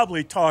 we'll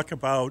probably talk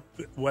about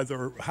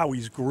how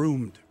he's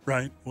groomed,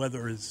 right?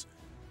 Whether his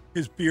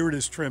beard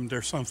is trimmed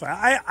or something.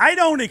 I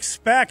don't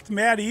expect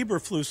Matt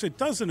Eberflus, it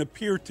doesn't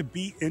appear to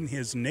be in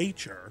his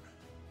nature,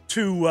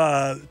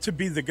 to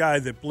be the guy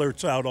that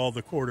blurts out all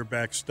the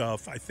quarterback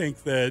stuff. I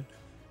think that,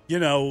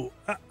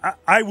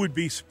 I would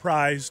be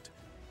surprised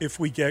if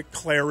we get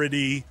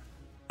clarity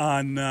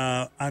on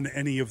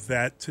any of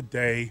that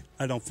today.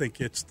 I don't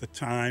think it's the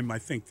time. I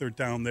think they're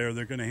down there.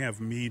 They're going to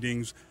have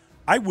meetings.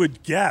 I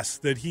would guess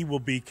that he will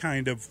be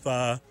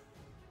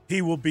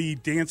he will be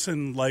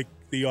dancing like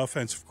the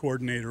offensive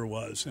coordinator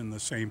was in the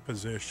same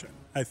position.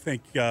 I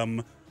think,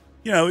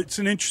 it's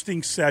an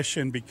interesting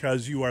session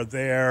because you are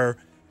there.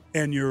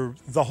 And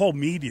the whole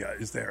media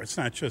is there. It's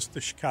not just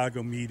the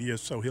Chicago media,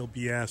 so he'll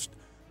be asked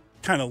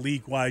kind of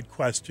league-wide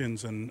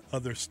questions and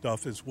other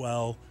stuff as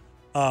well.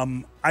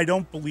 I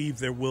don't believe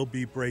there will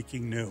be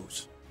breaking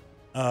news.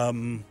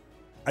 I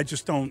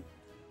just don't.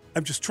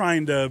 I'm just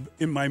trying to,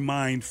 in my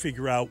mind,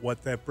 figure out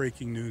what that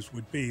breaking news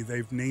would be.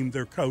 They've named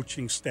their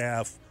coaching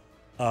staff.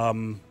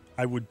 I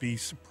would be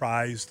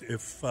surprised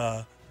if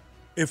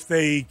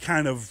they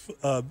kind of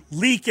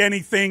leak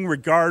anything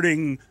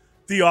regarding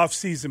the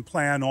offseason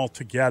plan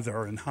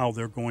altogether and how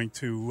they're going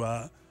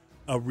to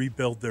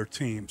rebuild their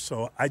team.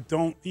 So I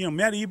don't,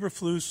 Matt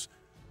Eberflus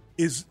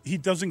he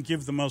doesn't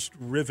give the most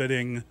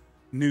riveting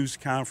news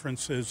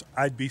conferences.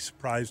 I'd be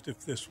surprised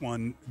if this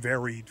one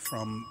varied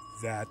from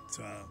that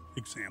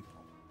example.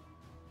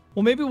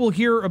 Well, maybe we'll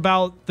hear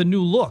about the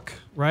new look,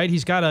 right?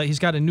 He's got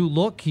a new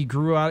look. He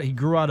grew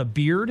out a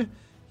beard.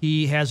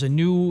 He has a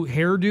new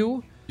hairdo.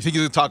 You think he's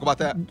going to talk about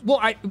that?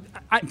 Well,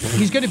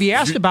 he's going to be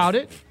asked about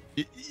it.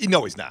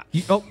 No, he's not.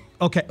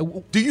 Okay.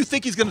 Do you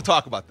think he's going to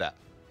talk about that?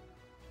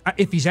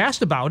 If he's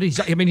asked about it, he's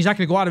not going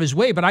to go out of his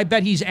way, but I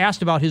bet he's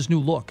asked about his new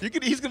look.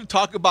 He's going to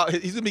talk about,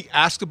 he's going to be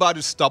asked about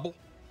his stubble.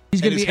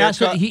 He's going to be asked,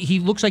 he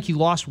looks like he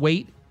lost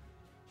weight.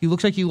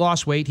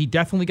 He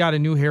definitely got a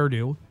new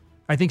hairdo.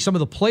 I think some of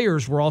the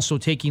players were also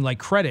taking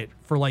credit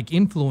for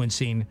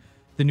influencing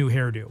the new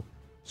hairdo.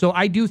 So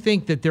I do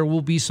think that there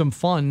will be some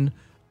fun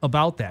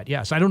about that.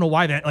 Yes. I don't know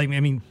why that,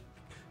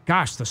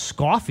 Gosh, the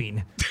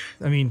scoffing.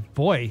 I mean,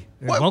 boy,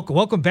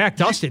 welcome back,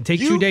 Dustin. Take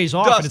 2 days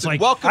off, Dustin, and it's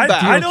like, welcome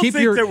back. I don't think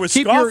there was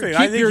scoffing.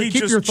 I think he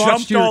just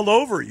jumped all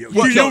over you.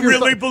 Do you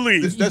really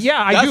believe?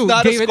 Yeah, I do,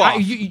 David.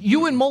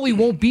 You and Mully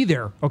won't be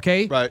there,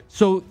 okay? Right.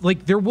 So,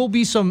 like, there will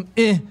be some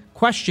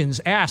questions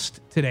asked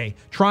today,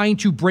 trying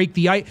to break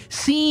the ice,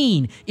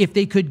 seeing if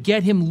they could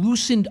get him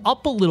loosened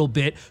up a little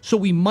bit so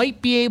we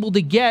might be able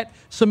to get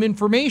some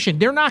information.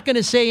 They're not going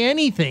to say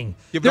anything.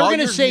 They're going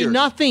to say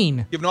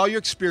nothing. Given all your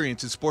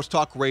experience in sports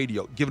talk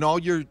radio, given all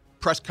your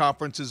press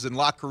conferences and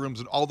locker rooms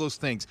and all those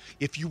things,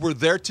 if you were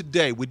there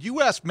today, would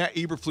you ask Matt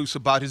Eberflus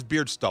about his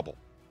beard stubble?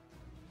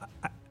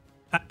 I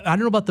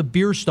don't know about the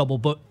beard stubble,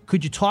 but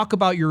could you talk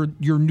about your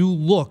new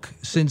look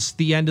since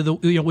the end of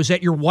the, was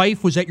that your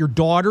wife? Was that your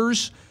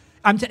daughters?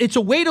 It's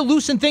a way to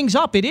loosen things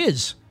up. It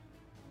is.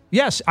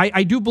 Yes,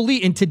 I do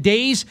believe in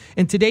today's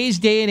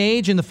day and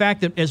age, and the fact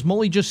that, as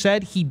Mully just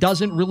said, he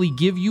doesn't really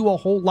give you a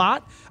whole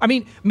lot. I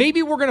mean,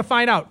 maybe we're going to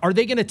find out. Are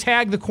they going to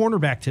tag the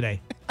cornerback today?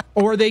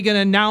 Or are they going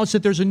to announce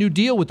that there's a new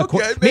deal with the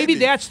cornerback? Maybe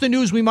that's the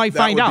news we might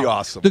find out. That would be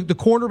awesome. The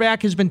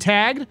cornerback has been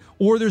tagged,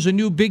 or there's a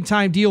new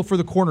big-time deal for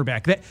the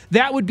cornerback.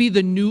 That would be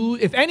the new.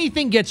 If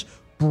anything gets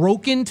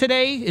broken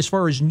today, as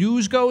far as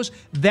news goes,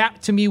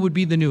 that to me would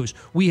be the news.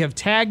 We have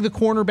tagged the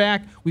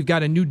cornerback. We've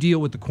got a new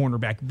deal with the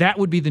cornerback. That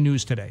would be the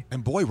news today.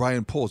 And boy,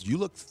 Ryan Poles, you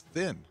look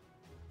thin.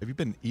 Have you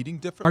been eating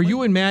differently? Are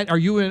you and Matt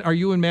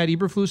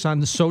Eberflus on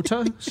the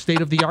SOTA,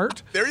 state of the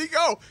art? There you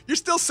go. You're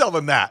still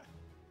selling that.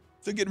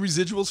 Still getting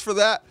residuals for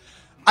that?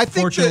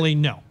 Fortunately,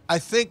 no. I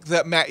think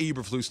that Matt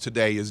Eberflus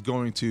today is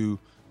going to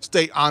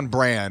stay on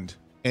brand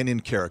and in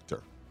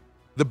character.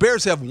 The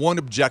Bears have one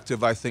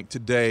objective, I think,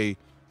 today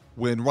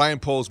when Ryan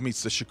Poles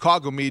meets the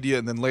Chicago media,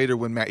 and then later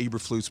when Matt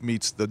Eberflus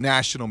meets the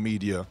national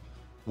media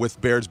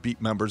with Bears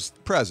beat members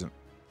present.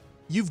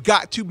 You've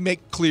got to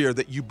make clear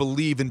that you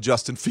believe in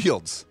Justin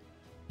Fields.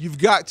 You've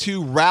got to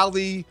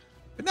you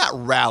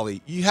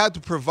have to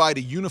provide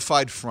a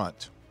unified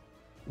front.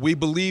 We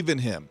believe in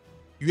him.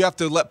 You have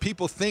to let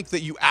people think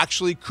that you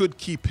actually could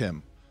keep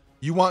him.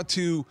 You want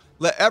to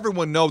let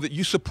everyone know that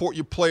you support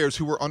your players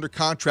who are under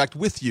contract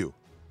with you,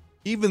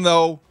 even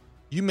though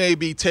you may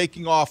be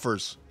taking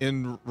offers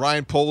in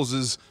Ryan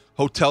Poles'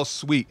 hotel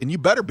suite, and you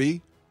better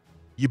be.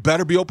 You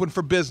better be open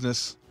for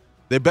business.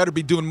 They better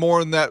be doing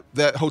more in that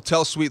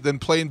hotel suite than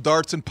playing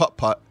darts and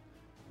putt-putt.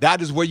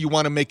 That is where you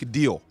want to make a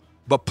deal.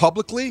 But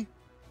publicly,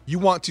 you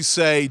want to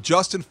say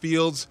Justin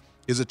Fields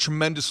is a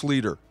tremendous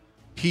leader.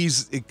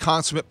 He's a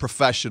consummate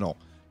professional.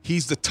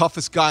 He's the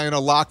toughest guy in a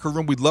locker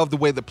room. We love the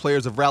way the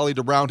players have rallied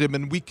around him,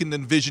 and we can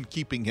envision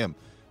keeping him.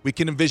 We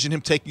can envision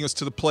him taking us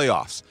to the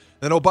playoffs.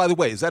 And, oh, by the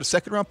way, is that a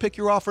second-round pick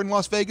you're offering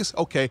Las Vegas?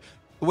 Okay.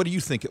 What do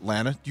you think,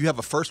 Atlanta? Do you have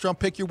a first-round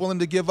pick you're willing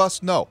to give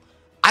us? No.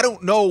 I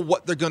don't know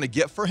what they're going to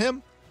get for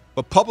him,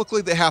 but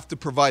publicly they have to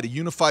provide a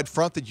unified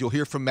front that you'll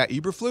hear from Matt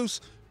Eberflus.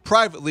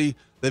 Privately,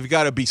 they've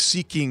got to be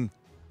seeking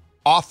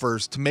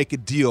offers to make a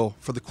deal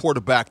for the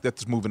quarterback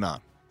that's moving on.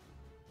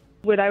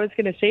 What I was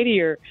going to say to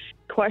your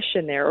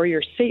question there, or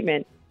your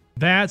statement.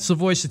 That's the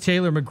voice of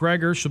Taylor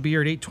McGregor. She'll be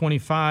here at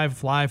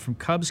 8:25 live from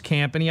Cubs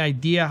camp. Any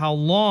idea how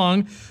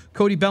long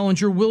Cody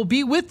Bellinger will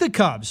be with the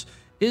Cubs?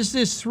 Is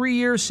this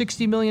 3-year,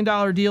 $60 million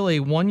deal a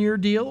 1-year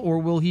deal, or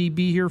will he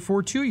be here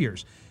for 2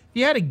 years? If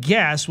you had a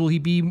guess, will he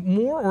be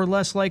more or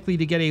less likely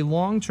to get a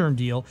long-term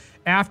deal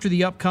after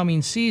the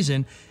upcoming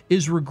season?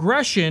 Is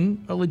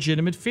regression a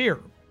legitimate fear?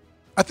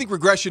 I think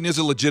regression is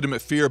a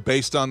legitimate fear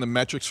based on the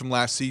metrics from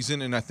last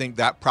season, and I think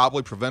that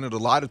probably prevented a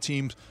lot of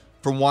teams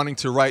from wanting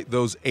to write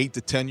those 8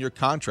 to 10-year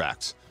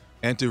contracts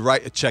and to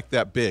write a check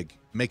that big,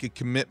 make a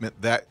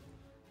commitment that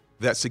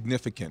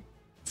significant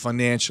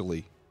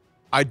financially.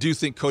 I do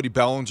think Cody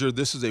Bellinger,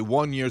 this is a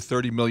 1-year,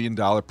 $30 million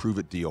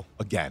prove-it deal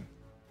again,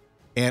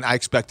 and I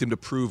expect him to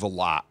prove a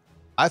lot.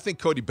 I think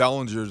Cody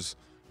Bellinger's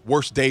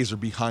worst days are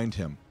behind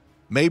him.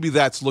 Maybe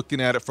that's looking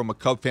at it from a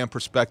Cub fan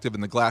perspective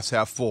and the glass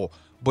half full,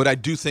 but I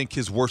do think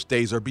his worst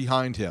days are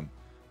behind him.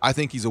 I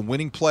think he's a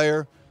winning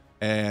player,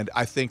 and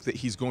I think that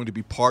he's going to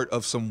be part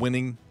of some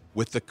winning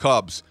with the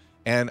Cubs.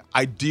 And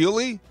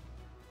ideally,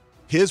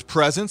 his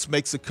presence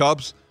makes the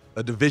Cubs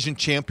a division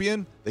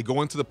champion. They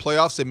go into the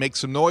playoffs, they make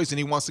some noise, and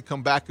he wants to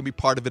come back and be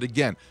part of it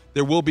again.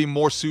 There will be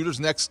more suitors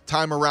next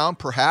time around,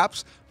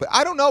 perhaps, but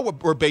I don't know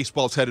where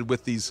baseball's headed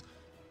with these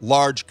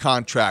large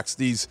contracts,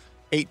 these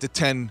 8 to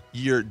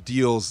 10-year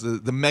deals,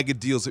 the mega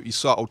deals that you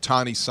saw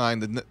Ohtani sign,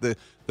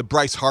 the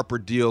Bryce Harper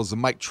deals, the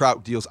Mike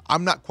Trout deals.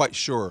 I'm not quite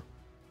sure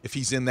if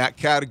he's in that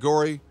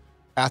category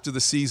after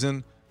the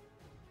season.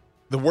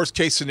 The worst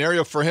case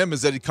scenario for him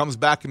is that he comes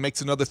back and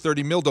makes another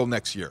 $30 million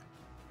next year.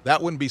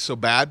 That wouldn't be so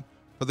bad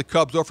for the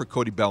Cubs or for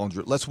Cody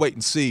Bellinger. Let's wait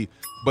and see.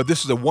 But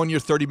this is a 1-year,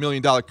 $30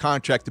 million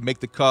contract to make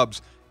the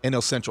Cubs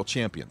NL Central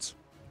champions.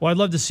 Well, I'd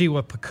love to see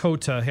what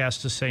Pecota has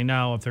to say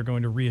now, if they're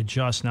going to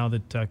readjust now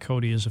that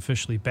Cody is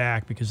officially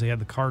back, because they had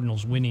the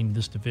Cardinals winning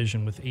this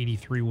division with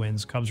 83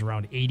 wins, Cubs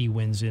around 80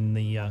 wins in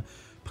the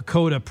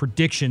Pecota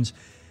predictions.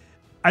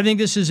 I think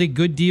this is a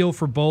good deal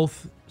for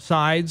both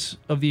sides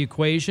of the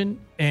equation,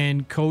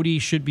 and Cody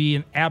should be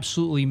an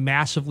absolutely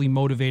massively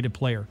motivated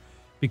player.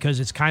 because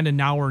it's kind of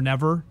now or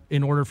never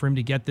in order for him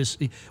to get this.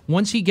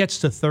 Once he gets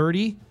to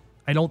 30,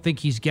 I don't think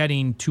he's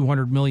getting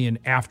 $200 million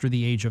after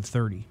the age of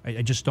 30.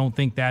 I just don't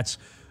think that's.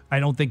 I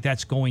don't think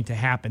that's going to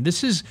happen.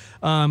 This is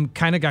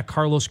kind of got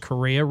Carlos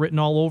Correa written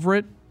all over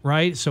it,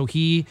 right? So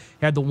he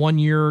had the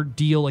 1-year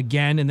deal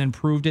again and then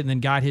proved it and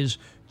then got his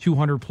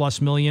 $200+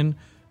 million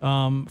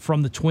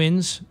from the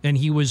Twins. And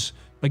he was,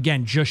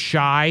 again, just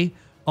shy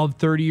of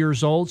 30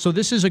 years old. So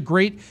this is a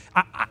great,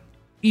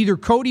 either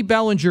Cody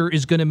Bellinger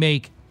is going to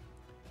make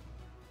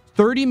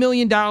 $30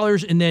 million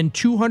and then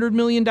 $200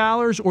 million,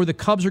 or the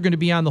Cubs are going to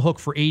be on the hook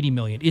for $80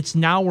 million. It's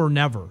now or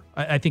never.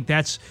 I think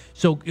that's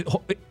so.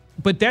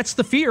 But that's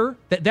the fear.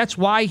 That's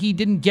why he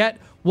didn't get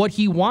what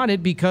he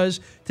wanted, because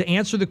to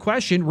answer the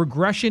question,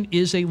 regression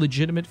is a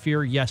legitimate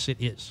fear. Yes, it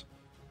is.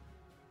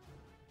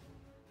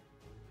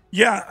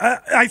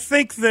 Yeah, I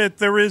think that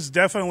there is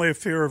definitely a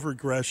fear of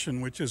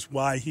regression, which is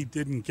why he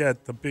didn't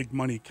get the big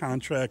money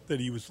contract that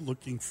he was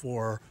looking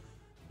for.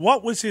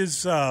 What was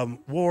his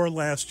WAR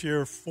last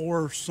year?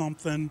 4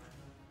 something,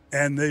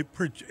 and they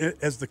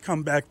as the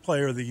comeback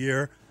player of the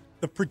year,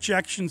 the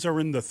projections are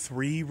in the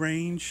 3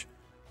 range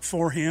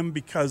for him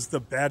because the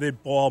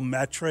batted ball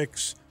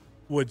metrics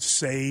would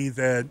say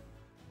that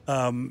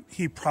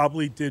he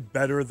probably did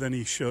better than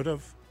he should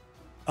have.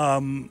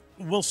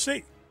 We'll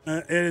see.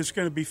 It is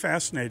going to be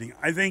fascinating.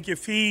 I think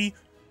if he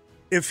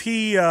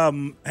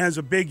has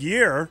a big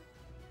year,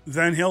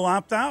 then he'll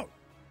opt out.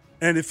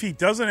 And if he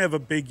doesn't have a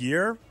big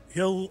year,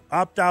 he'll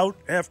opt out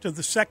after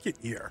the second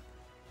year.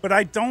 But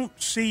I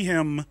don't see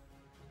him.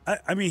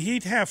 I mean,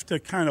 he'd have to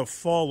kind of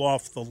fall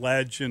off the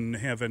ledge and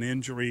have an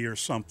injury or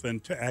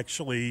something to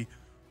actually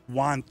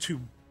want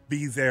to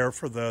be there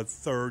for the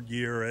third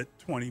year at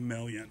 $20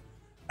 million.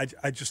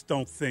 I just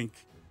don't think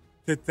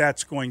that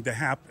that's going to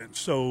happen.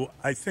 So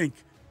I think,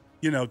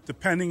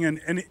 depending on,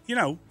 and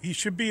he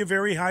should be a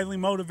very highly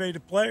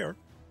motivated player.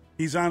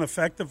 He's on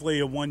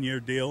effectively a 1-year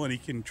deal, and he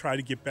can try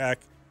to get back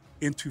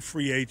into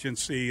free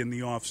agency in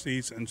the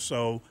offseason.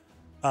 So,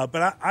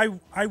 but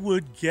I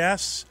would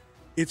guess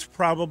it's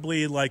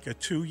probably like a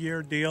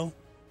 2-year deal,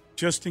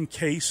 just in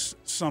case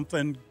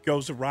something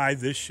goes awry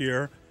this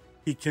year.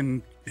 He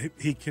can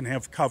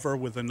have cover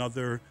with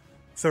another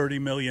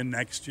 $30 million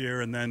next year,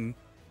 and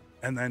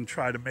then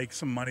try to make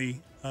some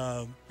money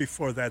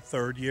before that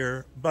third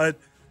year. But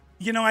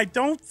I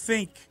don't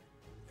think.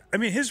 I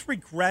mean, his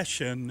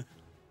regression.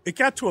 It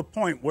got to a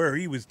point where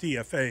he was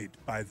DFA'd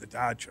by the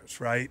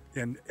Dodgers, right?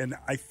 And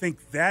I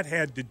think that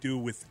had to do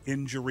with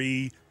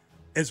injury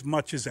as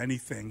much as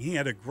anything. He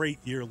had a great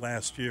year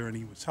last year, and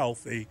he was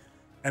healthy.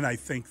 And I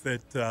think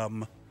that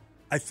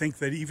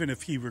even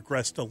if he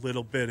regressed a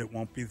little bit, it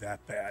won't be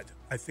that bad.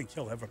 I think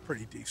he'll have a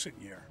pretty decent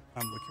year.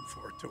 I'm looking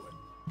forward to it.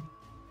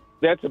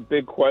 That's a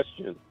big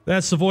question.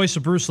 That's the voice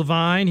of Bruce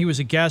Levine. He was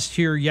a guest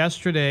here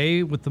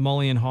yesterday with the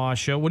Mulligan Haugh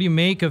Show. What do you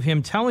make of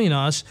him telling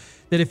us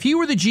that if he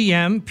were the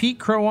GM, Pete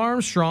Crow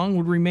Armstrong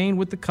would remain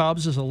with the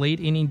Cubs as a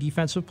late-inning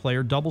defensive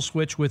player, double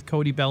switch with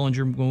Cody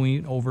Bellinger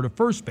going over to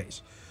first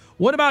base?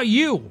 What about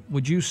you?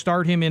 Would you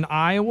start him in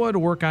Iowa to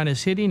work on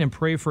his hitting and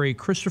pray for a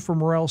Christopher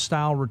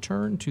Morel-style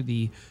return to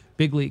the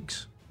big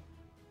leagues?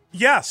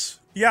 Yes.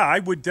 Yeah, I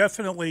would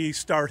definitely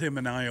start him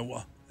in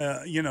Iowa.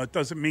 It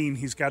doesn't mean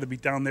he's got to be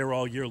down there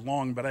all year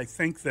long, but I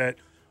think that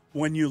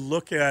when you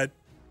look at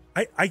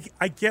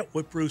I get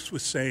what Bruce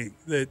was saying,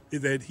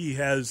 that he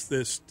has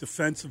this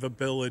defensive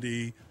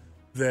ability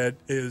that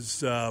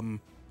is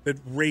that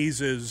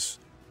raises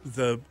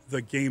the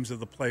games of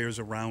the players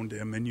around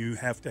him, and you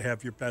have to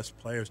have your best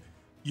players.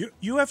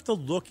 You have to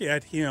look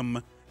at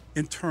him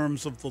in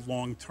terms of the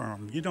long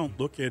term. You don't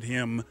look at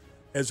him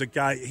as a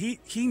guy.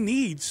 He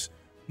needs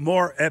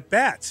more at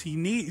bats.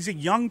 He's a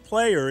young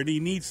player, and he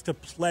needs to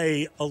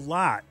play a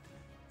lot.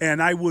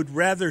 And I would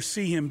rather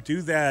see him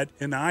do that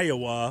in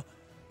Iowa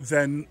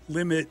than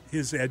limit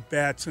his at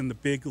bats in the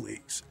big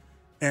leagues.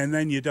 And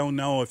then you don't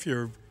know if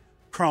you're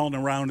crawling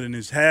around in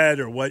his head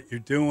or what you're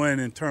doing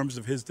in terms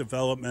of his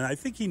development. I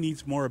think he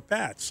needs more at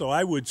bats. So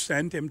I would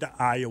send him to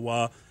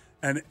Iowa.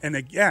 And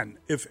again,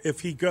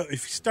 if he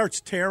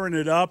starts tearing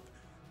it up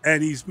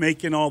and he's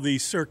making all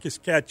these circus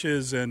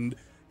catches, and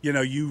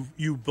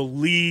you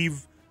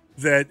believe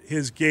that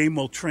his game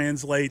will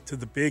translate to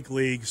the big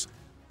leagues,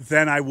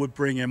 then I would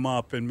bring him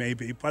up and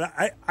maybe. But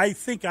I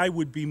think I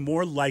would be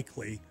more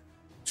likely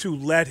to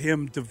let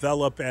him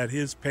develop at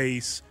his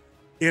pace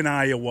in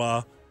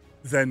Iowa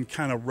than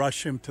kind of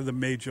rush him to the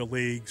major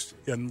leagues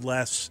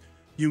unless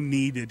you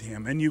needed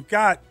him. And you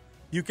got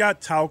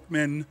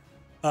Tauchman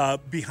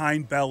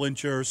behind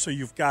Bellinger, so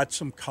you've got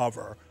some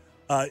cover.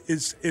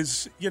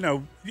 Is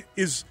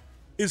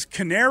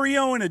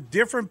Canario in a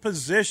different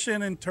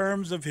position in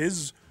terms of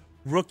his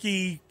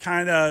rookie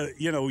kind of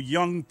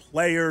young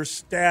player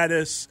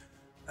status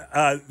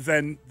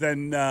than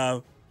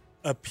a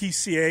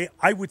PCA?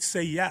 I would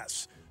say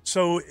yes.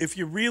 So if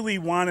you really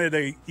wanted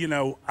a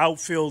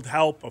outfield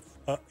help,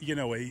 a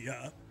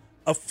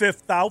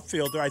fifth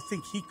outfielder, I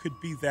think he could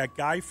be that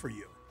guy for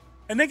you.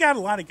 And they got a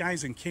lot of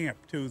guys in camp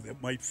too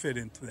that might fit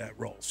into that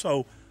role.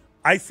 So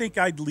I think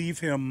I'd leave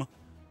him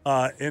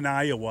in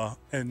Iowa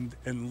and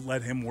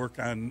let him work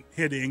on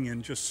hitting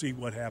and just see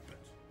what happens.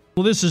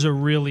 Well, this is a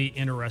really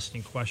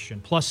interesting question.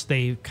 Plus,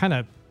 they kind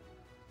of,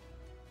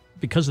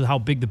 because of how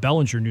big the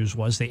Bellinger news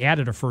was, they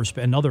added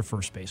another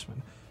first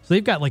baseman. So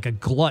they've got like a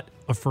glut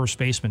of first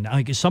basemen.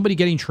 Like, is somebody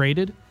getting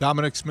traded?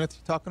 Dominic Smith,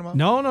 you talking about?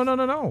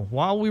 No.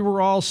 While we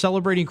were all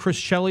celebrating Chris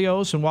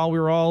Chelios and while we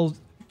were all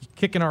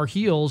kicking our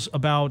heels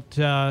about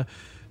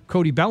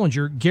Cody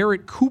Bellinger,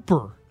 Garrett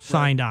Cooper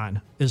signed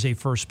on as a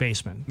first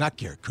baseman. Not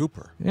Garrett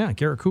Cooper. Yeah,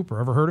 Garrett Cooper.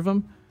 Ever heard of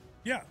him?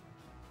 Yeah.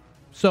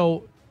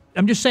 So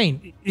I'm just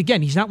saying,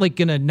 again, he's not like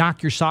going to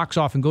knock your socks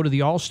off and go to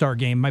the All-Star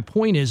game. My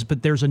point is,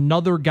 but there's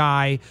another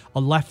guy, a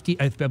lefty.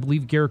 I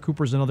believe Garrett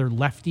Cooper's another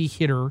lefty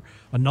hitter,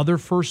 another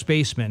first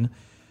baseman,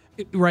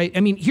 right? I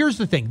mean, here's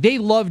the thing. They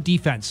love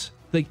defense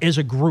like, as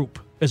a group,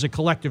 as a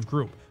collective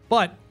group.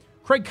 But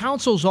Craig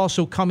Counsell's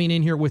also coming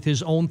in here with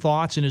his own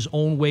thoughts and his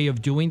own way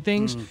of doing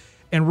things.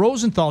 And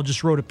Rosenthal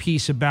just wrote a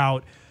piece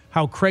about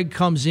how Craig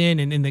comes in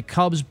and the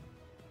Cubs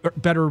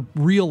better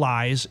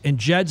realize, and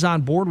Jed's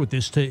on board with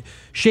this, to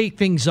shake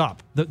things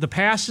up. The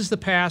past is the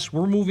past.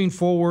 We're moving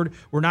forward.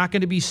 We're not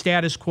going to be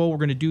status quo. We're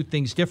going to do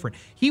things different.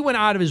 He went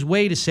out of his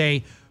way to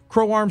say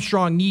Crow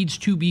Armstrong needs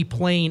to be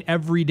playing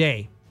every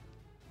day,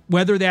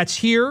 whether that's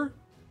here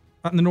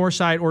on the north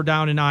side or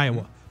down in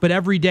Iowa, but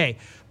every day.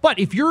 But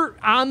if you're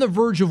on the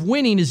verge of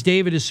winning, as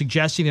David is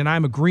suggesting, and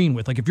I'm agreeing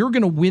with, like if you're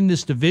going to win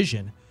this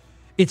division,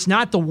 it's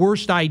not the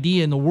worst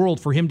idea in the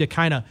world for him to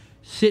kind of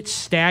sit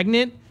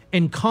stagnant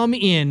and come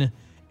in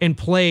and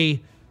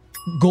play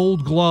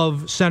Gold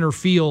Glove center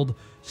field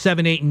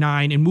 7, 8, and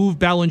 9 and move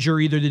Bellinger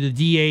either to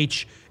the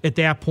DH at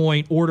that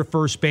point or to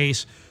first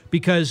base,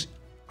 because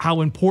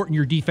how important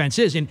your defense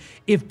is. And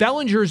if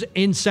Bellinger's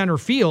in center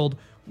field,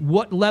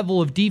 what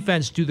level of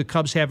defense do the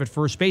Cubs have at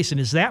first base?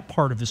 And is that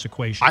part of this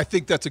equation? I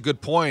think that's a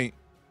good point.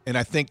 And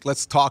I think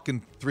let's talk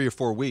in 3 or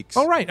 4 weeks.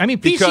 All right. I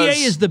mean,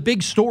 PCA is the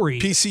big story.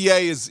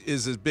 PCA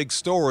is a big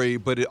story,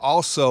 but it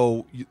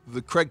also,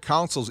 the Craig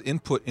Counsell's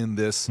input in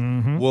this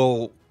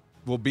will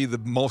be the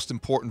most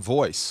important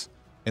voice,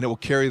 and it will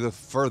carry the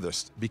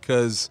furthest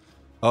because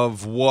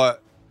of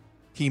what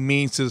he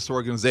means to this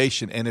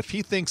organization. And if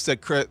he thinks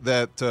that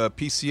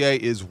PCA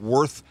is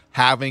worth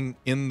having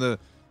in the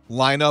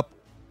lineup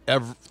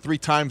 3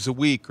 times a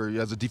week or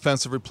as a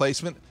defensive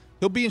replacement,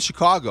 he'll be in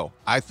Chicago.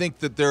 I think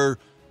that there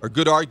are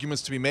good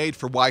arguments to be made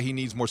for why he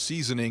needs more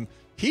seasoning.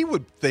 He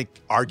would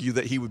argue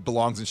that he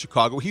belongs in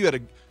Chicago. He had a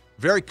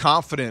very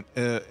confident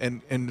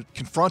and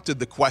confronted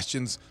the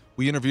questions.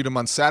 We interviewed him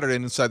on Saturday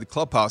inside the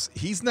clubhouse.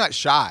 He's not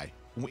shy.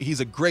 He's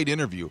a great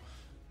interview.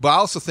 But I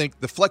also think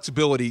the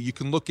flexibility you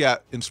can look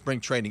at in spring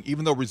training,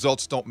 even though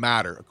results don't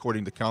matter,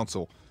 according to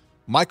Counsell.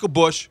 Michael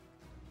Busch,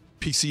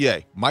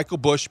 PCA. Michael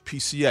Busch,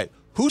 PCA.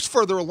 Who's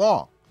further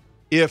along?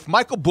 If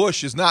Michael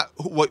Busch is not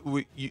what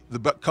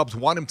the Cubs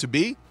want him to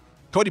be,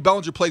 Cody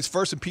Bellinger plays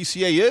first and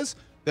PCA is,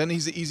 then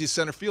he's the easiest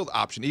center field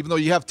option, even though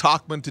you have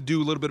Tauchman to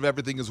do a little bit of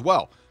everything as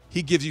well.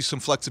 He gives you some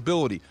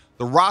flexibility.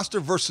 The roster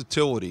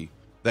versatility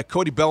that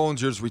Cody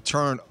Bellinger's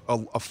return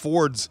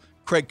affords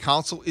Craig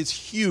Counsell is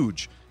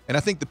huge. And I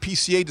think the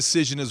PCA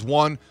decision is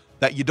one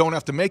that you don't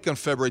have to make on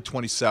February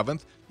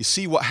 27th. You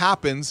see what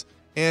happens,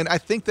 and I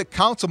think that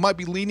Counsell might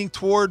be leaning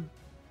toward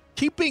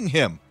keeping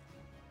him.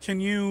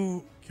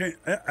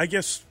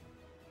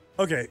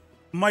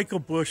 Michael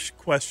Busch,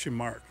 question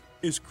mark.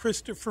 Is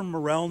Christopher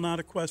Morel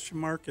not a question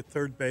mark at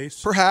third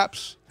base?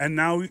 Perhaps. And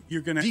now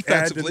you're going to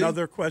add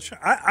another question.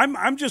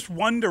 I'm just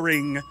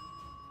wondering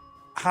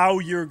how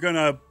you're going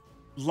to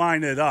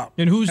line it up.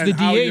 And who's the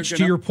DH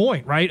to your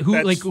point, right?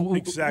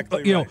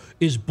 Exactly right.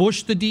 Is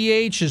Busch the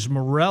DH? Is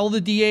Morel the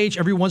DH?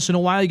 Every once in a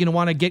while, you're going to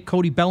want to get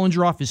Cody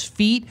Bellinger off his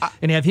feet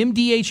and have him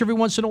DH every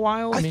once in a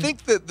while? I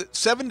think that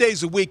 7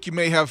 days a week you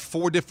may have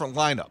 4 different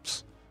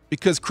lineups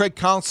because Craig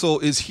Counsell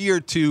is here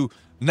to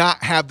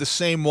not have the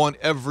same one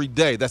every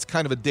day. That's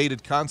kind of a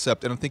dated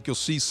concept, and I think you'll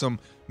see some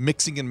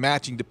mixing and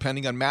matching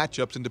depending on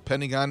matchups and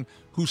depending on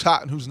who's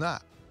hot and who's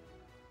not.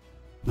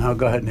 Now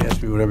go ahead and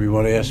ask me whatever you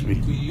want to ask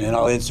me, and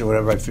I'll answer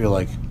whatever I feel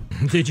like.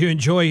 Did you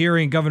enjoy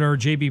hearing Governor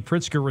J.B.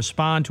 Pritzker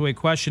respond to a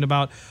question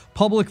about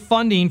public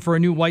funding for a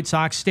new White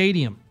Sox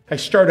stadium? I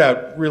start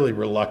out really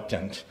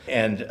reluctant,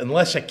 and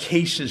unless a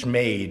case is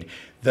made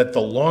that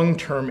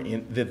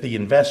that the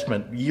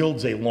investment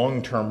yields a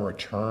long-term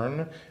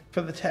return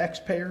for the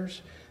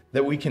taxpayers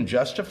that we can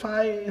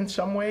justify in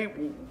some way,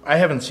 I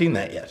haven't seen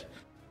that yet.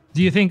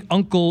 Do you think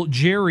Uncle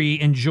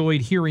Jerry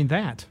enjoyed hearing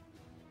that?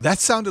 That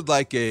sounded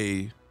like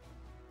a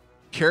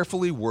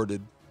carefully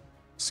worded,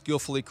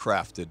 skillfully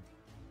crafted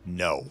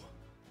no.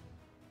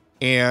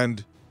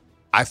 And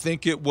I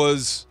think it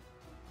was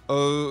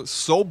a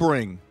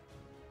sobering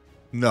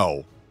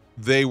no.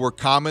 They were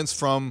comments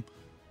from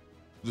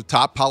the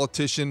top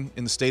politician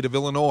in the state of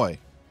Illinois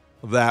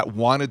that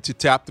wanted to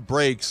tap the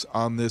brakes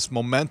on this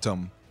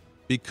momentum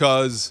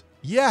because,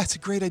 yeah, it's a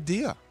great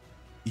idea.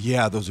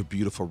 Yeah, those are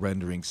beautiful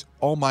renderings.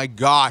 Oh, my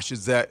gosh,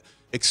 is that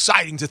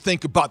exciting to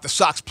think about the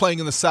Sox playing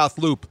in the South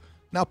Loop.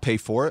 Now pay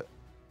for it.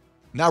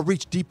 Now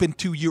reach deep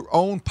into your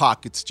own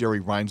pockets, Jerry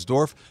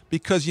Reinsdorf,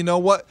 because you know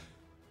what?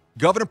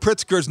 Governor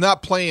Pritzker is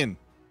not playing,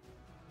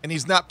 and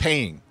he's not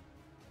paying,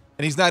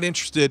 and he's not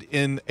interested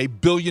in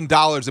 $1 billion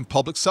in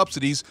public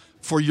subsidies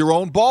for your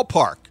own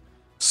ballpark.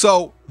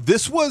 So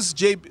this was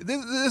J.B.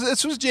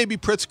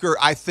 Pritzker,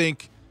 I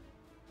think,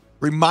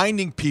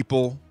 reminding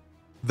people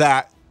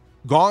that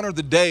gone are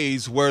the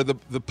days where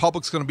the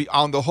public's going to be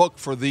on the hook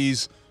for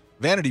these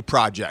vanity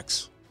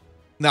projects.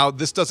 Now,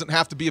 this doesn't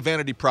have to be a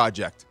vanity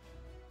project.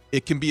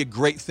 It can be a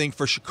great thing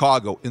for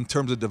Chicago in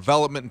terms of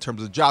development, in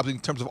terms of jobs, in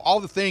terms of all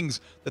the things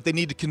that they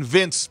need to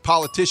convince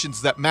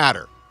politicians that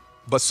matter.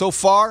 But so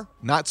far,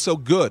 not so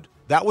good.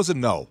 That was a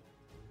no.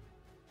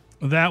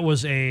 That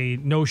was a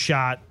no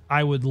shot.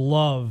 I would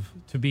love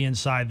to be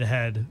inside the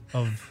head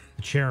of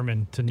the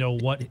chairman to know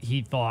what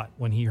he thought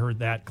when he heard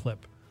that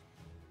clip.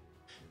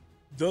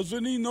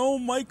 Doesn't he know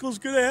Michael's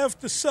going to have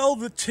to sell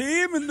the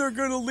team and they're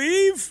going to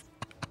leave?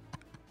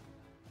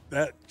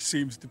 That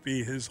seems to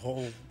be his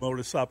whole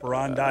modus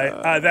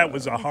operandi. That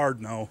was a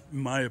hard no, in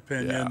my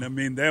opinion. Yeah. I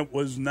mean, that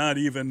was not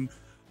even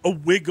a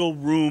wiggle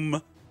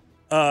room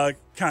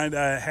kind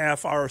of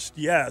half-arsed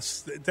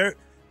yes.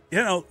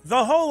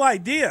 The whole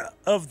idea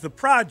of the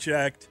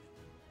project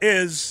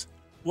is,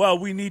 well,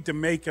 we need to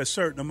make a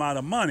certain amount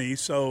of money,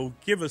 so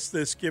give us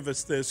this, give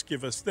us this,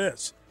 give us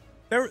this.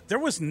 There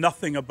was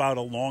nothing about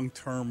a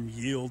long-term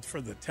yield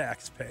for the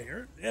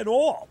taxpayer at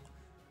all.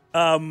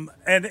 And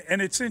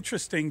it's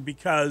interesting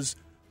because,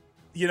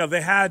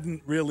 they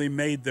hadn't really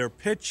made their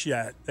pitch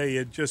yet. They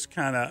had just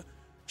kind of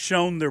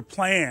shown their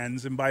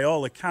plans, and by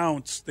all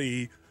accounts,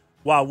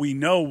 while we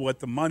know what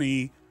the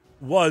money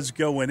was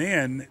going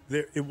in,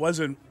 it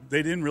wasn't.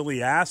 They didn't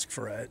really ask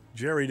for it.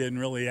 Jerry didn't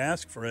really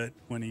ask for it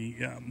when he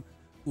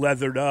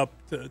leathered up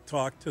to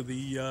talk to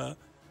the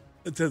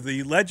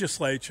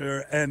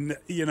legislature. And,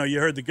 you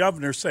heard the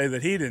governor say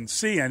that he didn't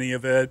see any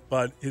of it,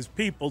 but his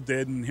people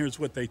did, and here's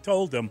what they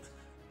told him.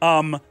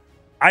 I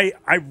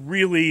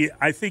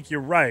think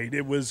you're right.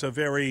 It was a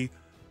very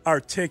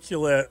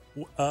articulate,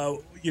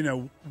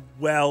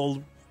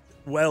 well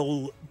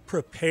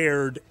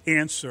prepared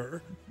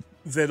answer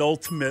that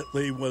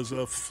ultimately was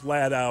a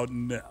flat out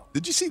no.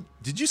 Did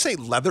you say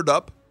leathered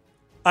up?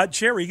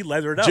 Jerry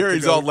leathered up.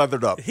 Jerry's all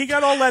leathered up. He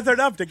got all leathered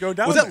up to go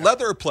down. Was that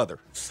leather or pleather?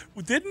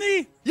 Didn't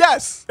he?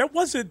 Yes. That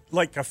wasn't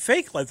like a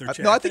fake leather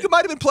jacket. No, I think it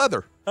might have been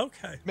pleather.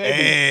 Okay. Maybe.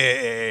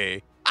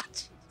 Hey.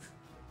 That's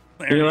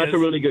a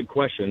really good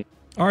question.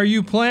 Are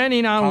you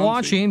planning on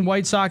watching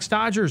White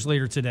Sox-Dodgers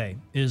later today?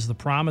 Is the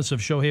promise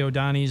of Shohei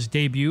Ohtani's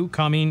debut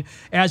coming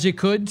as it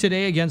could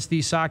today against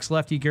the Sox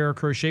lefty Garrett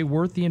Crochet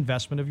worth the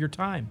investment of your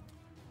time?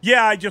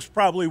 Yeah, I just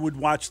probably would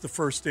watch the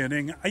first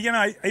inning.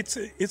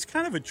 It's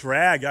kind of a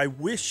drag. I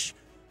wish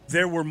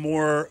there were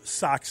more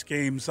Sox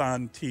games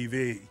on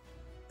TV.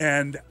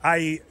 And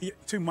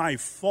to my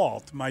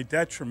fault, my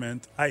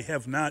detriment, I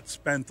have not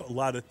spent a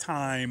lot of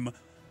time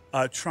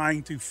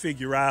trying to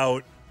figure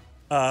out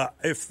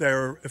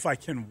if I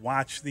can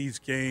watch these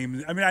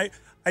games. I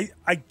mean,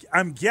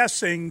 I'm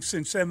guessing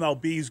since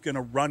MLB is going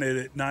to run it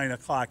at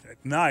 9:00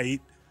 at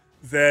night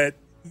that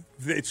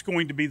it's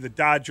going to be the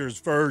Dodgers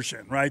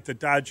version, right? The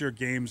Dodger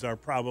games are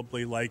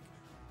probably like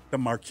the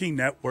Marquee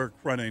Network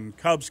running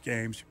Cubs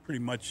games. You pretty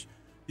much,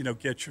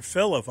 get your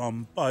fill of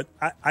them. But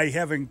I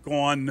haven't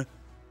gone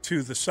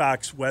to the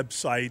Sox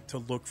website to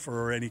look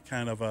for any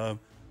kind of a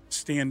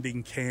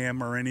standing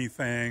cam or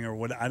anything, or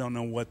what. I don't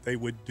know what they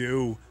would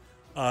do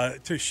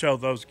to show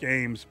those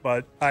games.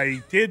 But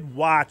I did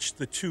watch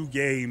the two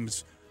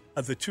games,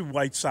 the two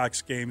White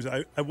Sox games.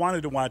 I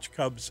wanted to watch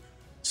Cubs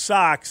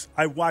Sox.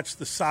 I watched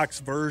the Sox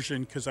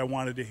version because I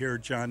wanted to hear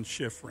John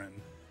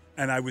Schifrin,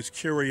 and I was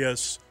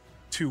curious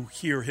to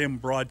hear him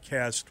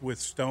broadcast with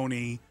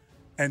Stoney,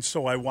 and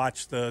so I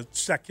watched the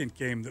second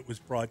game that was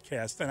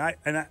broadcast.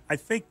 And I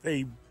think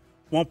they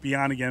won't be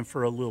on again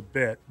for a little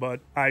bit,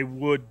 but I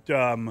would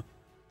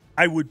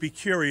be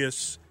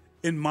curious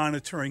in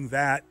monitoring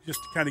that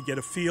just to kind of get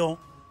a feel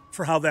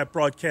for how that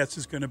broadcast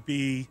is going to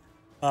be.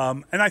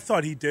 And I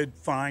thought he did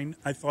fine.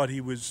 I thought he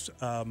was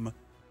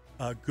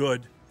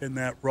good in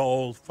that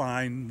role,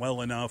 fine, well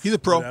enough. He's a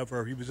pro.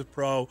 Whatever. He was a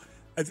pro.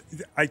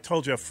 I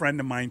told you a friend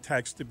of mine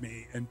texted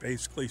me and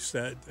basically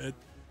said that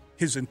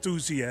his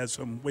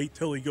enthusiasm, wait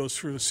till he goes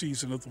through a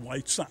season of the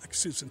White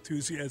Sox, his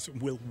enthusiasm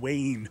will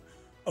wane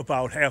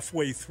about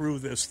halfway through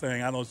this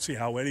thing. I don't see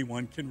how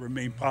anyone can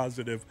remain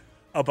positive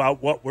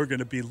about what we're going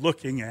to be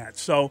looking at.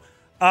 So,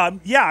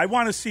 I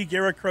want to see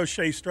Garrett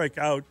Crochet strike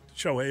out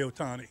Shohei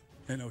Ohtani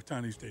in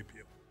Ohtani's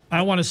debut.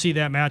 I want to see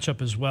that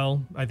matchup as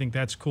well. I think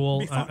that's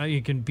cool.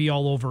 You can be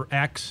all over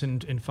X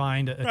and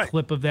find a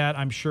clip of that,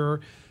 I'm sure.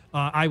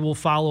 I will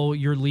follow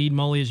your lead,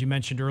 Mully, as you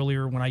mentioned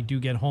earlier. When I do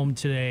get home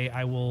today,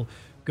 I will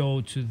go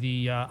to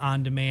the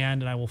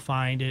on-demand, and I will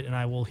find it, and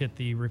I will hit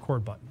the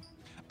record button.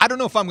 I don't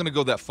know if I'm going to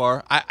go that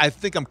far. I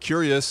think I'm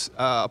curious.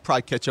 I'll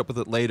probably catch up with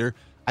it later.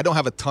 I don't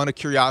have a ton of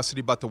curiosity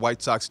about the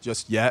White Sox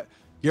just yet.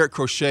 Garrett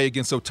Crochet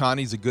against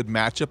Ohtani is a good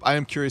matchup. I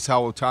am curious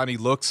how Ohtani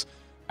looks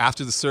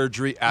after the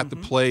surgery, at the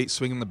plate,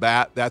 swinging the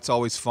bat. That's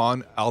always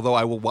fun, although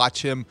I will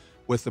watch him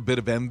with a bit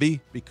of envy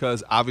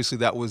because obviously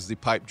that was the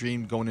pipe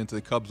dream going into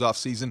the Cubs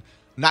offseason.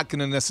 Not going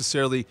to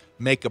necessarily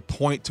make a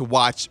point to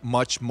watch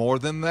much more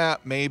than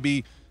that.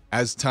 Maybe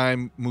as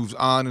time moves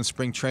on in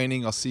spring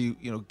training, I'll see,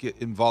 get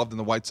involved in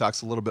the White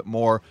Sox a little bit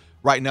more.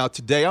 Right now,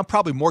 today, I'm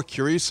probably more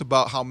curious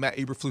about how Matt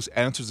Eberflus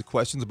answers the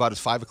questions about his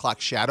 5 o'clock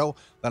shadow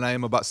than I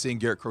am about seeing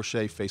Garrett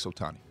Crochet face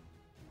Ohtani.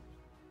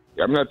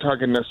 I'm not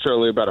talking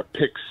necessarily about a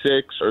pick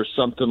six or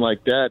something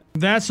like that.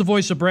 That's the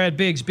voice of Brad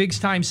Biggs. Biggs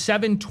time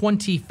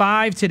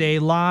 7:25 today,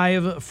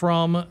 live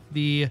from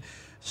the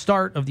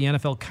start of the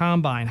NFL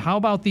Combine. How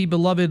about the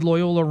beloved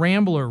Loyola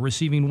Rambler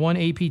receiving 1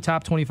 AP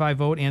Top 25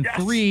 vote and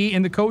 3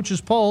 in the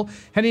coaches poll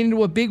heading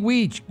into a big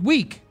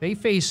week? They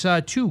face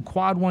 2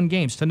 Quad 1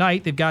 games.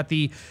 Tonight, they've got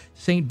the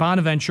St.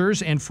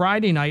 Bonaventures, and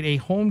Friday night, a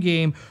home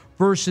game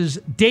versus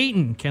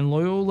Dayton. Can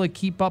Loyola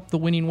keep up the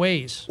winning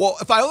ways? Well,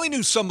 if I only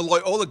knew some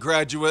Loyola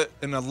graduate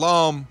and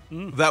alum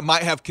that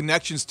might have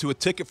connections to a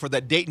ticket for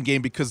that Dayton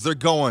game, because they're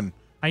going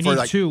for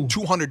like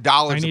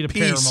 $200 I need a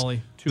pair,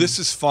 Mully. This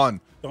is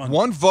fun. Done.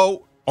 1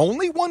 vote.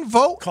 Only 1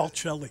 vote? Call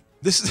Chelly.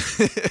 This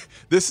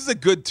is a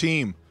good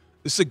team.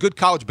 This is a good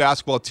college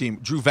basketball team.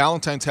 Drew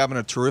Valentine's having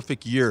a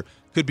terrific year.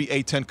 Could be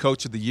A-10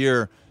 Coach of the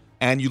Year.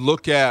 And you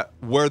look at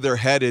where they're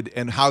headed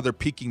and how they're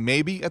peaking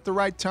maybe at the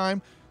right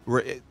time.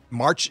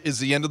 March is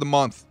the end of the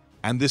month,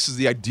 and this is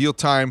the ideal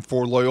time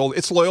for Loyola.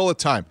 It's Loyola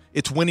time.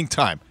 It's winning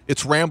time.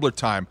 It's Rambler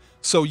time.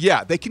 So,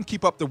 yeah, they can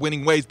keep up their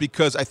winning ways,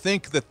 because I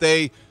think that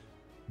they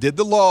did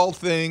the lull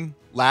thing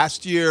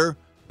last year.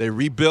 They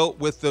rebuilt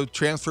with the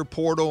transfer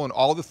portal and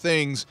all the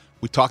things.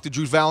 We talked to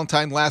Drew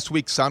Valentine last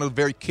week, sounded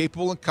very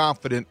capable and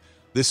confident.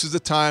 This is the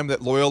time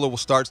that Loyola will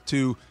start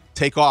to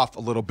take off a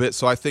little bit.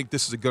 So I think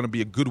this is going to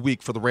be a good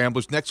week for the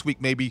Ramblers. Next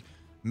week, maybe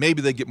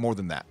they get more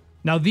than that.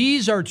 Now,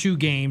 these are 2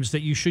 games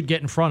that you should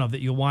get in front of, that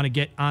you'll want to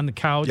get on the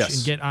couch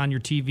and get on your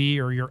TV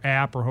or your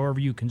app or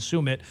however you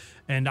consume it.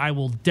 And I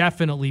will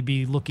definitely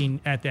be looking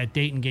at that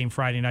Dayton game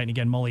Friday night. And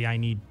again, Mully, I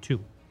need 2.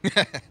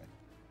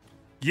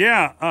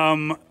 Yeah,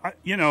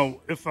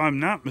 if I'm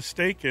not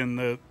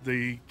mistaken,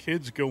 the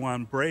kids go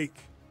on break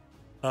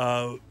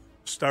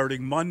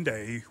starting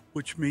Monday,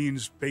 which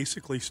means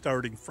basically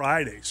starting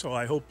Friday. So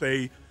I hope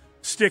they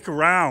stick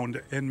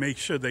around and make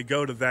sure they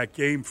go to that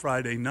game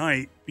Friday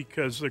night,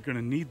 because they're going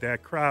to need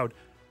that crowd.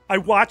 I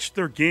watched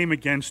their game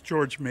against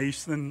George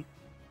Mason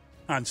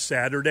on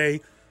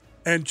Saturday,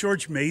 and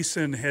George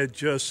Mason had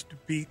just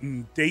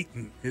beaten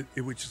Dayton,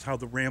 which is how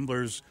the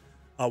Ramblers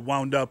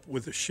wound up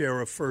with a share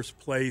of first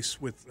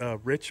place with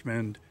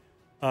Richmond.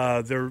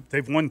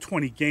 They've won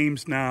 20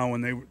 games now,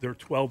 and they're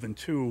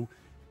 12-2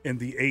 in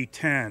the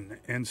A-10.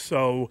 And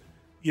so,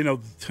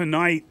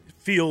 tonight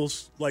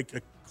feels like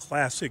a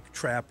classic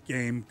trap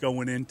game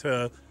going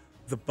into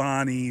the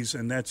Bonnies,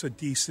 and that's a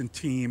decent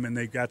team, and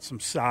they've got some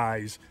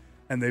size,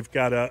 and they've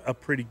got a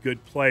pretty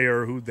good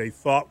player who they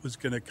thought was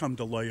going to come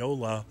to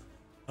Loyola,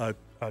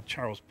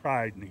 Charles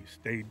Pride, and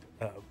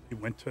he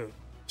went to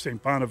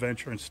St.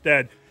 Bonaventure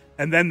instead.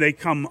 And then they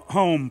come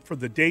home for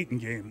the Dayton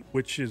game,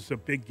 which is a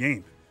big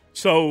game.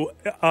 So,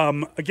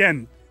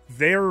 again,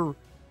 their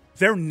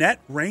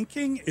net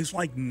ranking is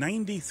like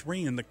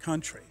 93 in the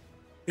country.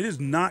 It is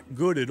not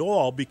good at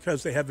all,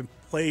 because they haven't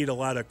played a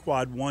lot of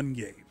Quad 1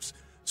 games.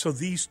 So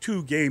these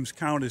 2 games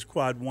count as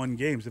Quad 1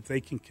 games if they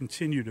can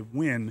continue to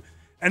win.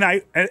 And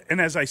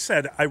as I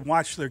said, I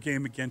watched their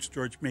game against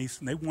George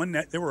Mason. They won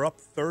that. They were up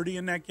 30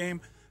 in that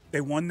game.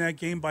 They won that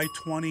game by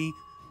 20.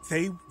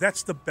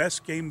 That's the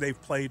best game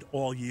they've played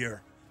all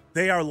year.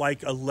 They are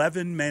like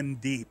 11 men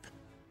deep.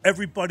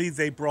 Everybody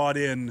they brought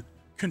in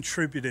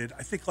contributed.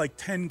 I think like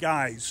 10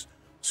 guys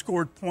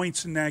scored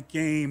points in that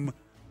game.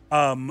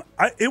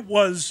 It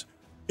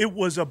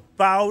was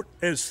about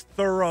as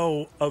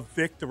thorough a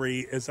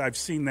victory as I've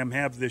seen them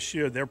have this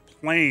year. They're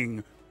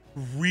playing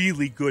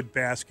really good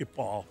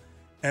basketball,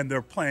 and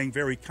they're playing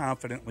very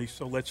confidently.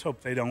 So let's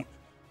hope they don't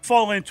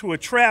fall into a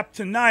trap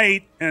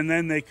tonight, and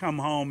then they come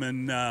home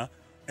and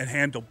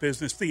handle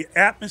business. The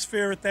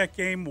atmosphere at that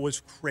game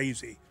was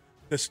crazy.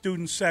 The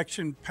student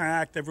section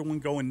packed, everyone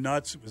going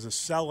nuts. It was a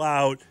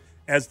sellout,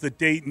 as the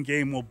Dayton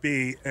game will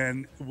be,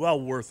 and well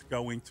worth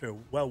going to,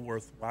 well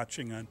worth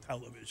watching on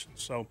television.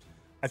 So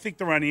I think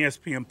they're on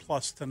ESPN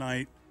Plus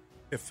tonight,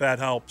 if that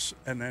helps,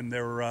 and then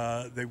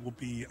they will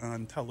be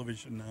on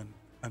television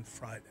on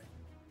Friday.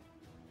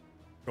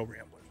 Go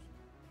Ramblers.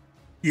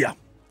 Yeah.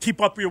 Keep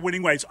up your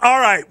winning ways. All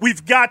right,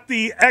 we've got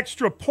the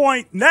extra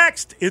point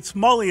next. It's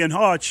Mully and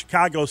Haugh,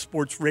 Chicago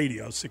Sports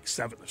Radio,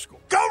 6-7 The Score.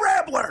 Go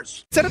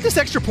Ramblers! Set up this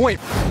extra point.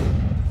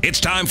 It's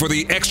time for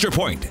the Extra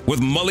Point with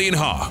Mully and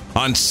Haugh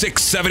on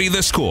 670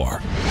 The Score.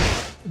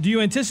 Do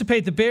you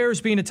anticipate the Bears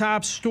being a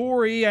top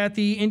story at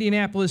the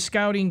Indianapolis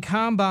Scouting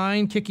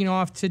Combine kicking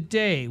off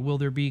today? Will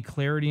there be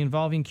clarity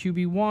involving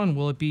QB1?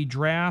 Will it be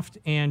draft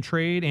and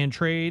trade and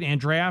trade and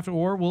draft,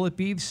 or will it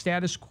be the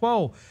status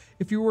quo?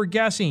 If you were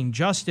guessing,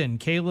 Justin,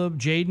 Caleb,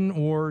 Jaden,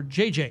 or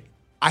JJ?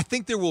 I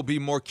think there will be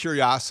more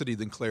curiosity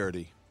than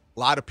clarity. A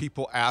lot of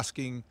people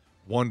asking,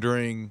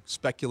 wondering,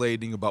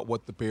 speculating about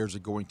what the Bears are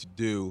going to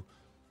do,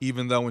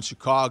 even though in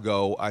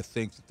Chicago, I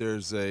think that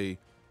there's a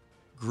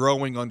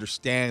growing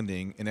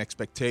understanding and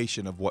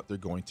expectation of what they're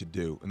going to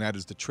do, and that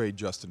is to trade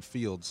Justin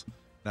Fields.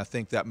 And I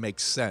think that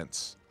makes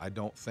sense. I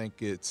don't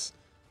think it's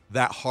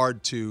that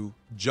hard to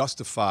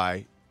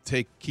justify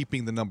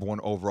keeping the number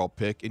 1 overall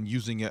pick and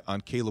using it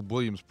on Caleb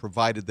Williams,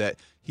 provided that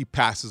he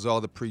passes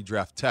all the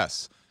pre-draft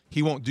tests.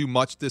 He won't do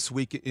much this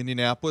week at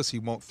Indianapolis. He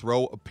won't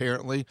throw,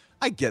 apparently.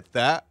 I get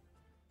that.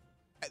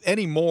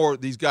 Anymore,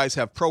 these guys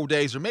have pro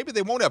days, or maybe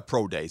they won't have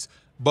pro days,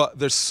 but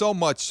there's so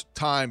much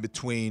time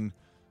between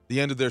the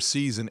end of their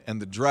season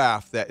and the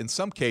draft that in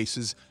some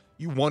cases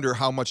you wonder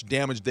how much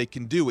damage they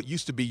can do. It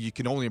used to be you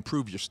can only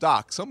improve your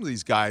stock. Some of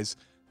these guys,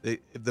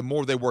 the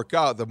more they work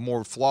out, the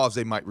more flaws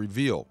they might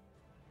reveal.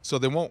 So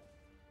they won't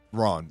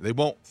run. They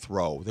won't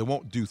throw. They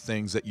won't do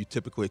things that you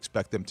typically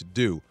expect them to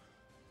do.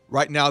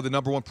 Right now, the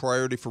number 1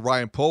 priority for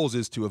Ryan Poles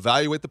is to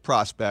evaluate the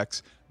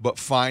prospects, but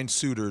find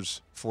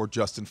suitors for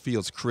Justin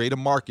Fields. Create a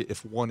market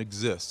if one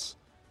exists.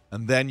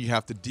 And then you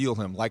have to deal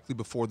him, likely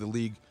before the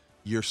league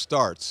year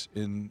starts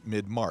in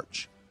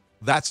mid-March.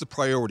 That's the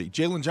priority.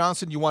 Jalen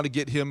Johnson, you want to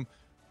get him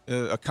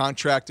a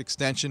contract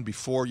extension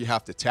before you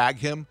have to tag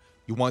him.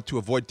 You want to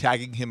avoid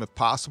tagging him if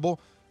possible.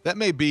 That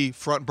may be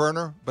front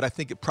burner, but I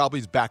think it probably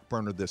is back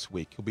burner this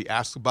week. He'll be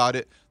asked about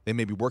it. They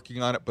may be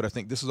working on it, but I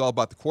think this is all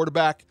about the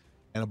quarterback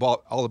and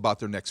all about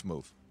their next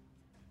move.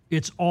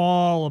 It's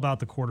all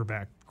about the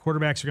quarterback.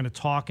 Quarterbacks are going to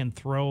talk and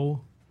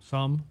throw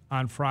some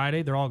on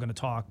Friday. They're all going to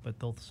talk, but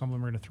some of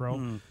them are going to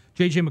throw.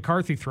 J.J.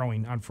 McCarthy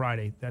throwing on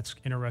Friday. That's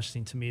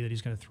interesting to me that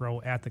he's going to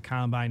throw at the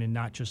Combine and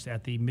not just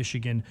at the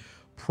Michigan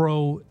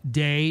Pro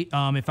Day.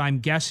 If I'm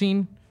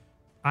guessing,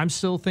 I'm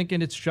still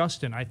thinking it's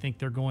Justin. I think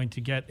they're going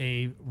to get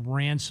a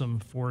ransom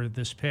for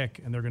this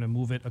pick, and they're going to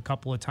move it a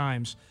couple of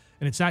times.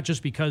 And it's not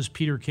just because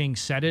Peter King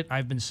said it.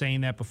 I've been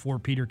saying that before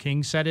Peter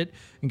King said it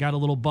and got a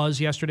little buzz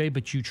yesterday,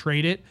 but you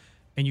trade it,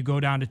 and you go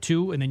down to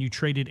 2, and then you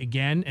trade it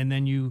again, and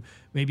then you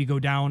maybe go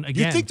down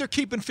again. You think they're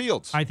keeping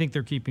Fields? I think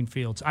they're keeping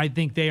Fields. I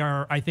think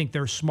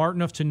they're smart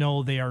enough to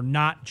know they are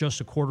not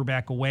just a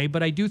quarterback away,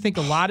 but I do think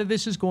a lot of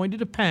this is going to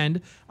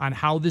depend on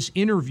how this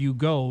interview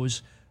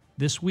goes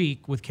this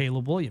week with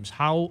Caleb Williams.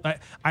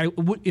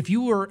 If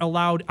you were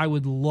allowed, I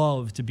would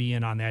love to be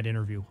in on that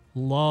interview.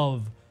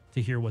 Love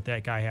to hear what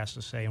that guy has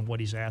to say and what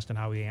he's asked and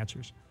how he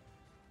answers.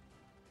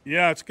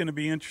 Yeah, it's going to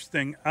be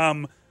interesting.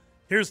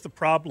 Here's the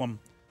problem.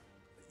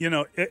 You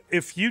know,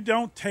 if you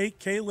don't take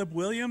Caleb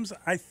Williams,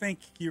 I think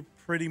you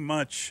pretty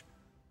much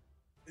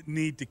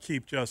need to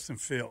keep Justin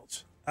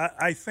Fields.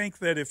 I think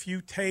that if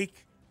you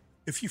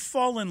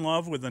fall in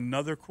love with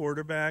another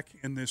quarterback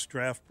in this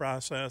draft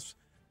process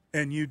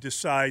and you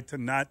decide to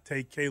not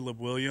take Caleb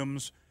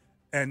Williams,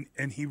 and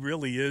he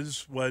really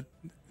is what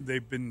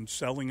they've been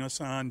selling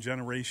us on,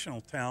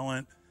 generational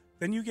talent,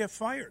 then you get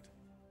fired.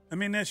 I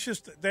mean, that's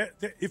just that.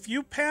 If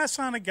you pass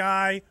on a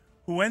guy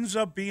who ends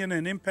up being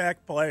an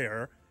impact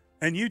player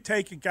and you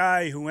take a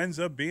guy who ends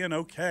up being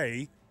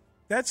okay,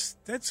 that's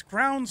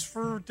grounds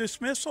for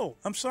dismissal.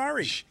 I'm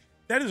sorry.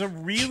 That is a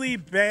really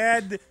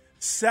bad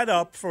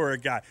setup for a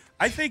guy.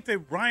 I think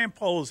that Ryan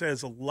Poles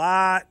has a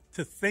lot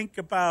to think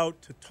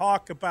about, to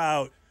talk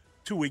about,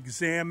 to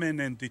examine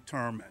and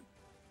determine.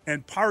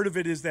 And part of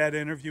it is that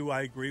interview.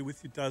 I agree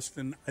with you,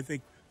 Dustin. I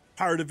think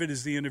part of it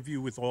is the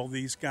interview with all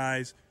these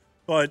guys.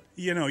 But,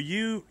 you know,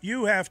 you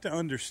have to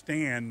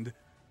understand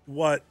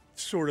what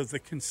sort of the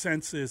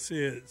consensus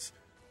is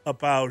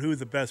about who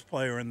the best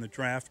player in the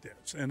draft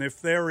is. And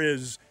if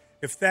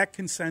that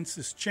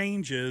consensus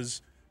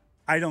changes,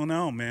 I don't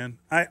know, man.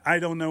 I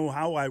don't know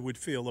how I would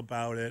feel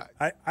about it.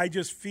 I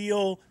just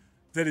feel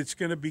that it's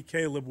going to be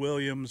Caleb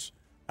Williams.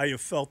 I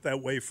have felt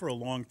that way for a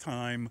long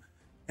time.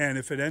 And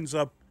if it ends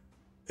up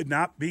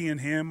not being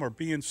him or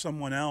being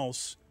someone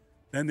else,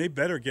 then they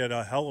better get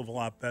a hell of a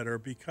lot better,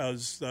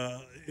 because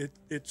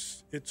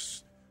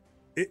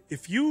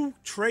if you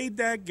trade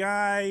that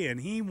guy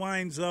and he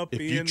winds up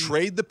being... If you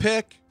trade the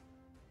pick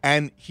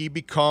and he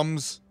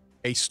becomes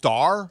a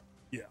star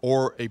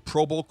or a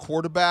Pro Bowl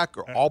quarterback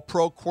or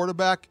all-pro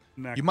quarterback,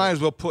 you might as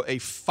well put a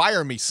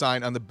fire me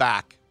sign on the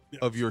back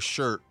of your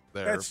shirt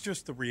there. That's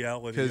just the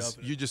reality of it. Because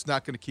you're just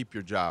not going to keep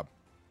your job.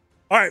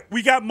 All right,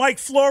 we got Mike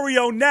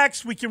Florio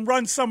next. We can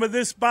run some of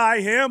this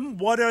by him.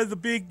 What are the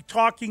big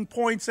talking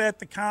points at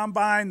the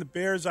Combine? The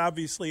Bears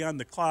obviously on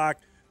the clock.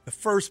 The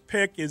first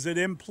pick, is it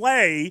in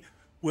play?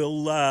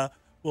 We'll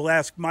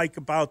ask Mike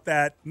about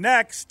that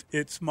next.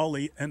 It's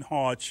Mully and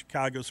Haugh,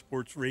 Chicago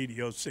Sports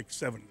Radio,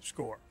 6-7 The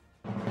Score.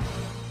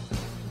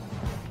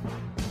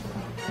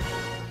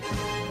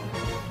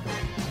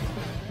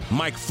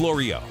 Mike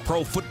Florio,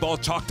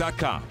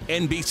 ProFootballTalk.com,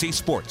 NBC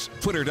Sports,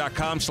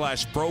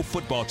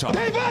 Twitter.com/ProFootballTalk.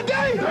 Day by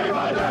day,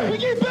 we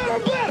get better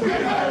and better. We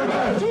get better and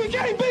better. So we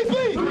can't beat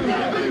beat. We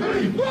can't beat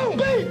beat. Won't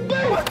beat beat.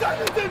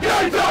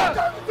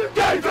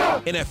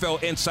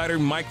 NFL insider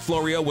Mike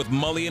Florio with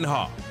Mully and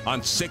Haugh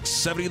on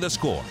 670 The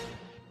Score.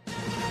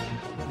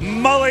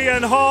 Mully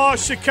and Haugh,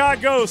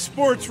 Chicago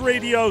Sports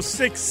Radio,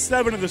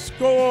 6-7 of The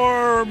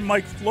Score.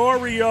 Mike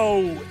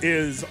Florio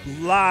is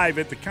live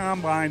at the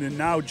Combine, and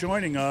now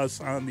joining us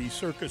on the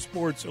Circa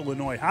Sports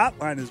Illinois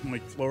hotline is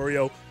Mike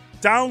Florio.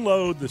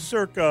 Download the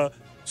Circa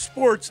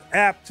sports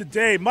app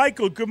today.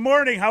 Michael, good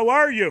morning. How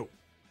are you?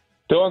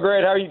 Doing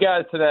great. How are you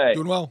guys today?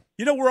 Doing well.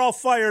 You know, we're all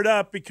fired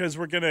up because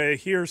we're going to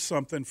hear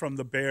something from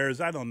the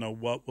Bears. I don't know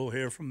what we'll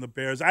hear from the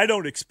Bears. I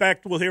don't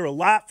expect we'll hear a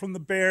lot from the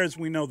Bears.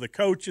 We know the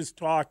coach is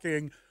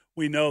talking.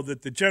 We know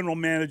that the general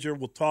manager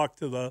will talk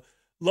to the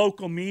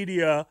local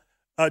media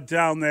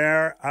down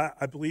there.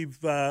 I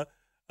believe Matt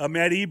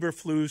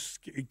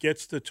Eberflus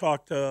gets to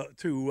talk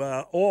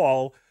to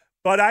all.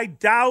 But I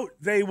doubt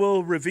they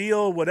will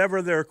reveal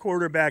whatever their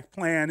quarterback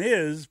plan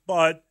is.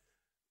 But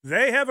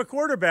they have a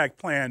quarterback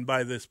plan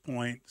by this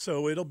point,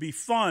 so it'll be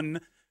fun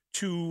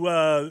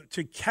to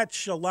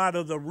catch a lot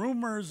of the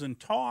rumors and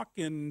talk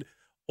and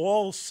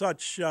all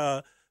such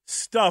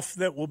stuff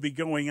that will be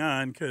going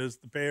on because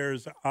the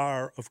Bears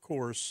are, of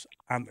course,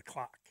 on the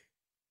clock.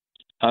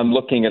 I'm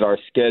looking at our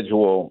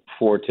schedule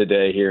for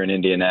today here in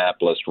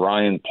Indianapolis.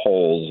 Ryan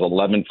Poles,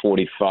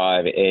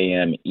 11:45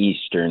 a.m.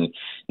 Eastern.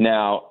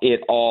 Now,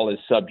 it all is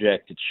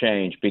subject to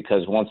change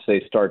because once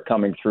they start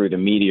coming through the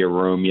media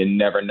room, you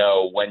never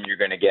know when you're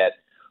going to get,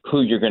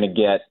 who you're going to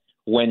get,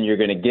 when you're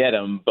going to get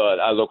them. But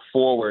I look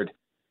forward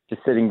to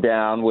sitting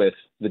down with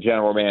the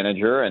general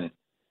manager and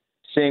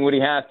seeing what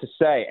he has to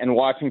say and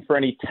watching for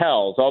any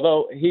tells,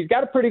 although he's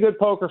got a pretty good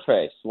poker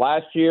face.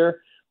 Last year,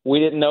 we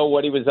didn't know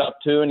what he was up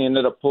to, and he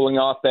ended up pulling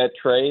off that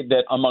trade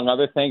that, among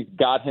other things,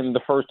 got him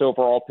the first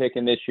overall pick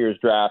in this year's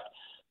draft.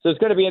 So it's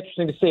going to be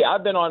interesting to see.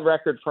 I've been on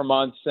record for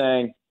months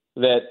saying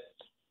that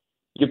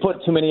you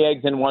put too many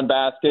eggs in one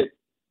basket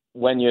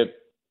when you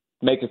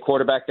make a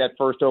quarterback that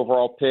first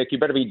overall pick. You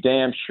better be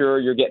damn sure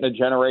you're getting a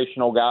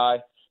generational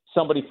guy,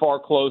 somebody far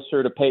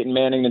closer to Peyton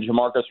Manning than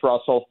Jamarcus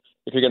Russell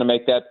if you're going to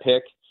make that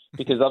pick,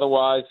 because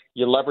otherwise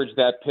you leverage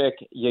that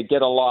pick, you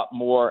get a lot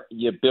more,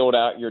 you build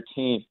out your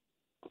team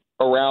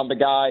around the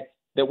guy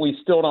that we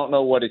still don't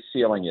know what his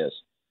ceiling is.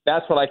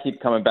 That's what I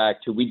keep coming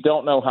back to. We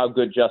don't know how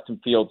good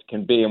Justin Fields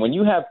can be. And when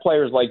you have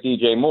players like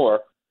DJ Moore,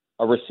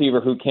 a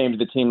receiver who came to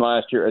the team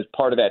last year as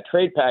part of that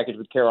trade package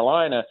with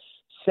Carolina,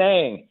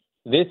 saying,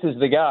 this is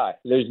the guy.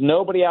 There's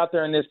nobody out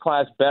there in this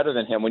class better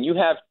than him. When you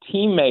have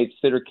teammates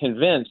that are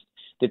convinced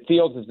that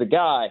Fields is the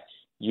guy,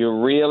 you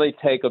really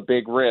take a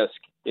big risk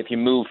if you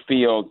move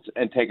Fields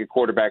and take a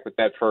quarterback with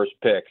that first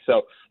pick.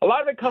 So a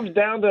lot of it comes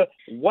down to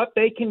what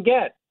they can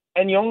get.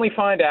 And you only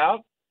find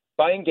out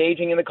by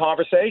engaging in the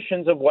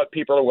conversations of what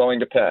people are willing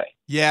to pay.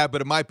 Yeah,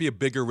 but it might be a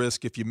bigger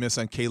risk if you miss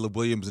on Caleb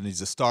Williams and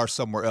he's a star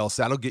somewhere else.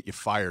 That'll get you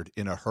fired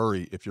in a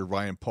hurry if you're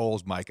Ryan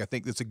Poles, Mike. I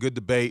think that's a good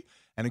debate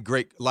and a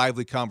great,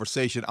 lively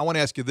conversation. I want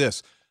to ask you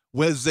this.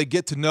 As they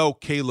get to know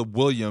Caleb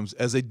Williams,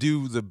 as they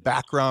do the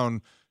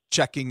background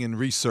checking and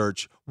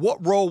research,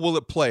 what role will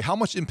it play? How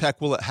much impact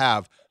will it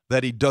have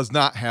that he does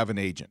not have an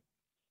agent?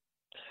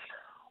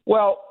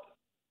 Well,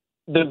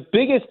 the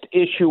biggest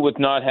issue with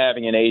not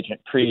having an agent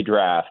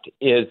pre-draft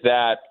is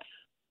that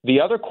the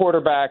other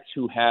quarterbacks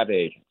who have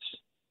agents,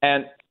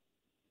 and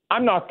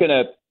I'm not going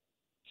to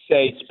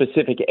say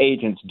specific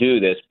agents do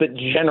this, but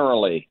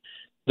generally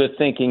the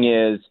thinking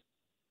is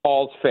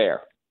all's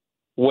fair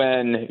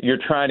when you're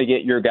trying to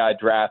get your guy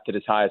drafted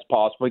as high as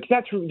possible, because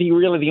that's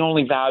really the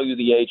only value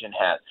the agent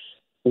has.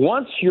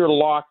 Once you're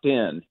locked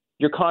in,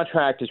 your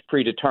contract is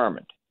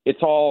predetermined.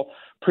 It's all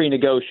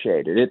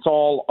pre-negotiated. It's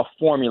all a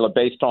formula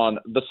based on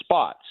the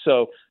spot.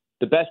 So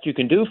the best you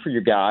can do for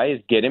your guy is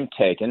get him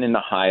taken in the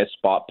highest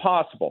spot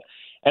possible.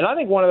 And I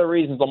think one of the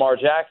reasons Lamar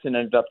Jackson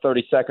ended up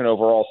 32nd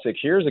overall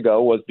 6 years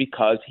ago was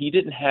because he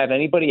didn't have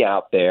anybody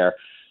out there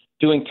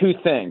doing two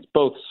things,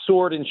 both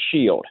sword and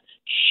shield,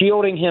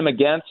 shielding him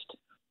against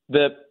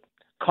the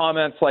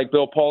comments like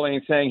Bill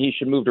Polian saying he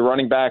should move to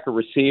running back or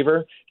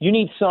receiver. You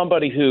need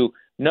somebody who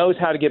knows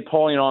how to get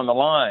Polian on the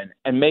line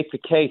and make the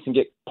case and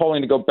get Polian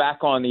to go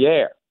back on the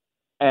air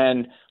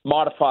and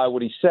modify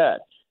what he said.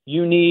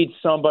 You need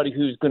somebody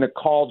who's going to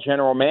call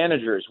general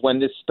managers when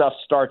this stuff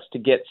starts to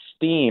get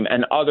steam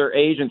and other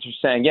agents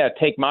are saying, yeah,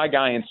 take my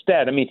guy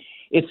instead. I mean,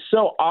 it's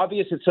so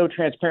obvious, it's so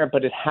transparent,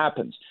 but it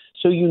happens.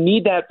 So you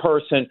need that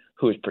person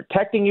who is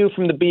protecting you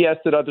from the BS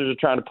that others are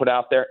trying to put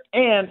out there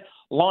and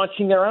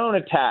launching their own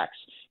attacks.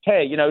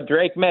 Hey,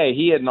 Drake May,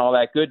 he isn't all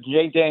that good.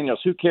 Jay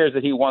Daniels, who cares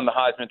that he won the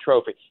Heisman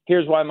Trophy?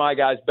 Here's why my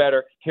guy's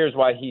better. Here's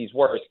why he's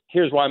worse.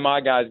 Here's why my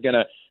guy's going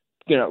to,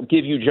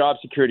 give you job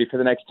security for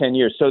the next 10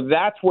 years. So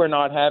that's where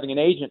not having an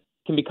agent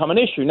can become an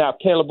issue. Now,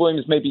 Caleb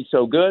Williams may be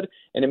so good,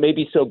 and it may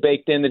be so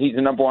baked in that he's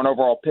the number one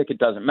overall pick, it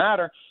doesn't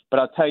matter.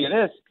 But I'll tell you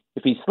this,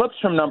 if he slips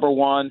from number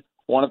one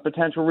of the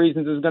potential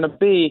reasons is going to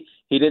be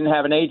he didn't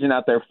have an agent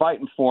out there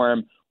fighting for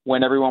him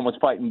when everyone was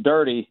fighting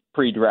dirty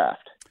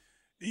pre-draft.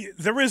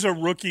 There is a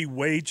rookie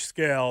wage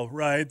scale,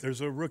 right?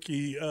 There's a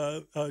rookie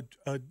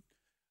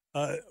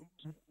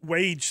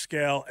wage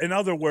scale. In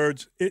other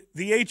words,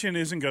 the agent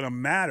isn't going to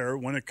matter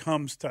when it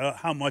comes to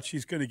how much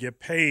he's going to get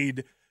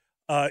paid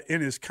in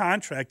his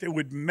contract. It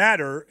would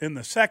matter in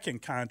the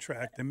second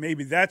contract, and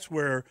maybe that's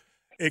where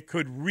it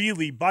could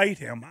really bite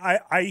him.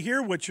 I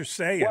hear what you're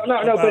saying.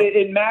 Well, no, but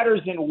it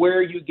matters in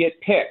where you get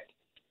picked.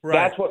 Right.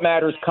 That's what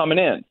matters coming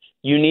in.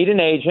 You need an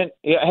agent.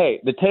 Hey,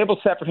 the table's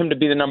set for him to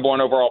be the number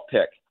one overall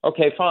pick.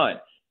 Okay, fine.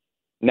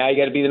 Now you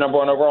got to be the number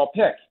one overall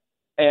pick.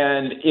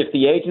 And if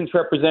the agents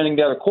representing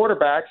the other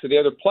quarterbacks or the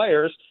other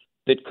players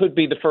that could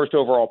be the first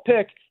overall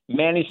pick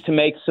manage to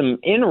make some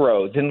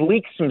inroads and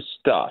leak some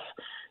stuff.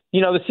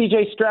 You know, the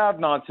C.J. Stroud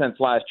nonsense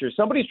last year.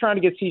 Somebody's trying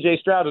to get C.J.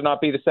 Stroud to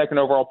not be the second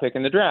overall pick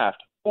in the draft,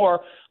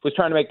 or was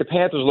trying to make the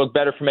Panthers look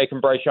better for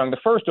making Bryce Young the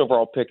first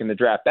overall pick in the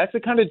draft. That's the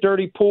kind of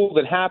dirty pool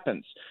that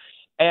happens.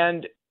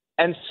 And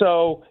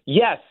so,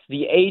 yes,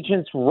 the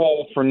agent's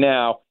role for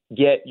now,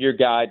 get your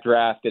guy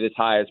drafted as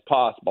high as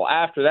possible.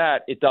 After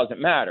that, it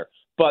doesn't matter.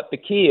 But the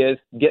key is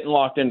getting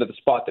locked into the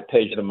spot that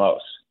pays you the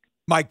most.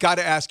 Mike, got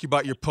to ask you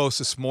about your post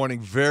this morning.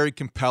 Very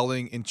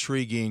compelling,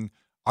 intriguing.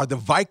 Are the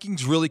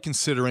Vikings really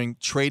considering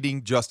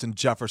trading Justin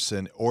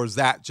Jefferson, or is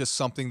that just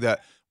something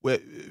that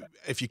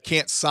if you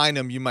can't sign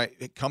him, you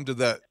might come to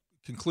the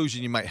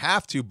conclusion you might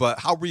have to, but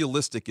how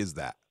realistic is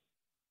that?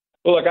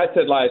 Well, like I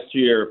said last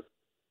year,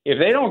 if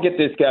they don't get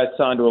this guy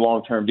signed to a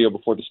long-term deal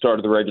before the start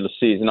of the regular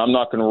season, I'm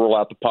not going to rule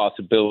out the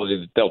possibility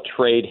that they'll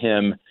trade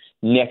him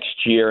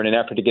next year in an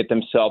effort to get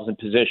themselves in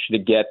position to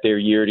get their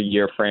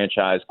year-to-year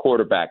franchise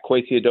quarterback.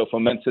 Kwesi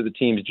Adofo-Mensah, the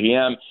team's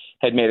GM,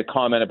 had made a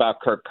comment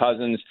about Kirk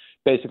Cousins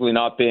basically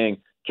not being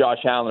Josh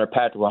Allen or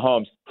Patrick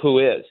Mahomes, who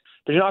is.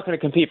 But you're not going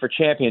to compete for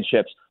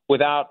championships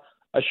without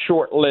a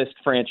short-list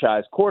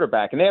franchise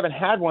quarterback. And they haven't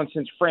had one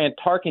since Fran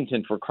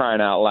Tarkenton, for crying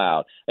out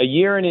loud. A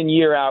year in and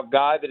year out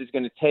guy that is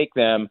going to take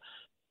them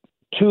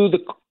to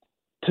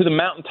the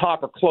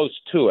mountaintop or close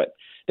to it.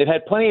 They've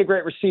had plenty of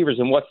great receivers,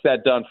 and what's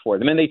that done for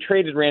them? And they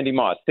traded Randy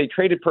Moss. They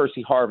traded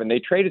Percy Harvin. They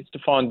traded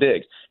Stephon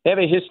Diggs. They have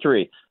a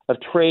history of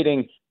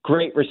trading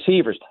great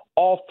receivers.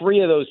 All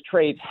three of those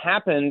trades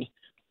happened,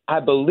 I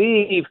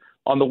believe,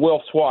 on the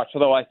Wilfs' watch,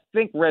 although I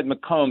think Red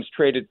McCombs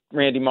traded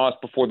Randy Moss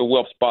before the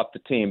Wilfs bought the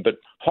team. But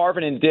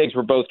Harvin and Diggs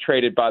were both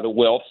traded by the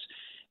Wilfs.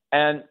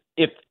 And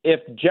if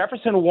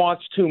Jefferson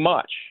wants too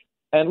much,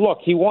 and look,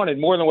 he wanted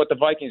more than what the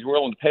Vikings were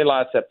willing to pay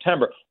last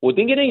September. Well, it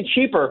didn't get any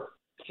cheaper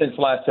since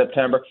last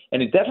September,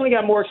 and it definitely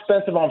got more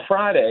expensive on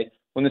Friday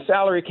when the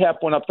salary cap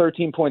went up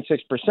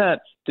 13.6%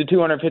 to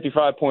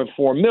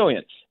 $255.4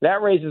 million.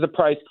 That raises the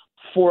price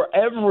for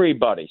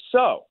everybody.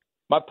 So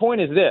my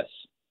point is this.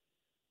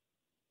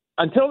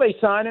 Until they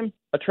sign him,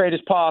 a trade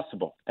is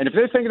possible. And if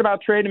they're thinking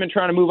about trading him and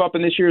trying to move up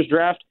in this year's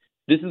draft,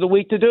 this is the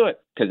week to do it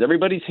because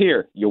everybody's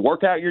here. You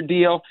work out your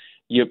deal.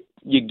 You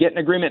get an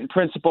agreement in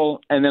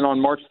principle, and then on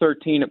March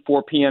 13 at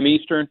 4 p.m.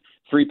 Eastern,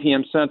 3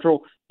 p.m.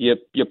 Central, you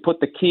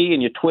put the key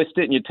and you twist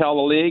it and you tell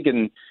the league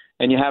and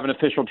you have an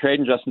official trade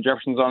and Justin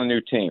Jefferson's on a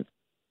new team.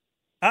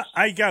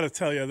 I got to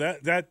tell you,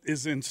 that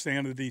is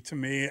insanity to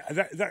me.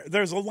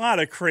 There's a lot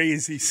of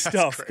crazy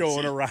stuff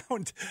going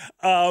around.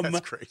 That's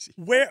crazy.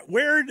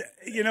 Where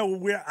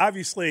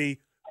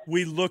obviously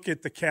we look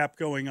at the cap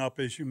going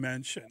up, as you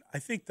mentioned. I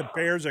think the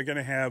Bears are going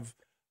to have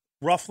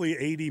roughly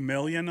 $80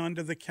 million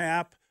under the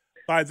cap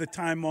by the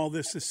time all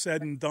this is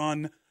said and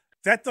done.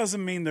 That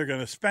doesn't mean they're going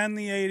to spend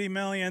the $80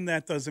 million.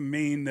 That doesn't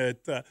mean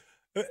that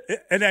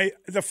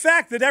the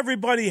fact that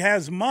everybody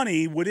has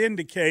money would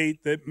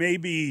indicate that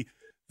maybe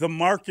the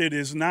market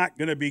is not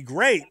going to be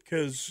great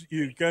because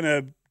you're going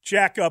to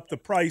jack up the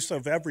price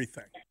of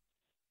everything.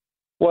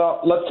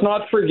 Well, let's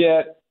not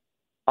forget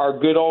our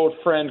good old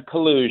friend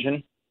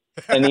collusion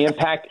and the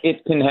impact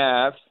it can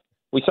have.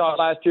 We saw it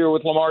last year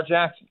with Lamar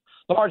Jackson.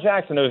 Lamar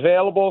Jackson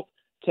available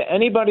to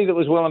anybody that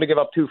was willing to give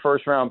up 2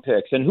 first-round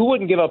picks. And who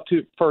wouldn't give up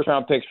 2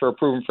 first-round picks for a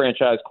proven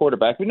franchise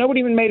quarterback? But nobody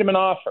even made him an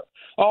offer.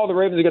 Oh, the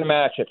Ravens are going to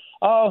match it.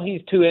 Oh,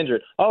 he's too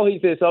injured. Oh, he's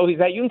this. Oh, he's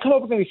that. You can come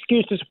up with an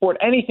excuse to support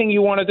anything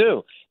you want to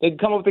do. They can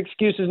come up with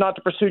excuses not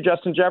to pursue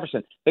Justin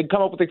Jefferson. They can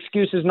come up with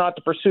excuses not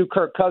to pursue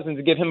Kirk Cousins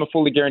and give him a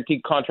fully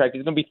guaranteed contract.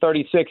 He's going to be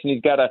 36, and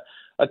he's got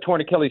a torn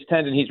Achilles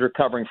tendon he's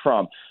recovering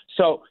from.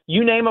 So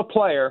you name a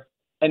player,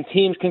 and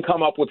teams can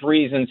come up with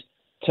reasons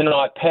to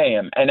not pay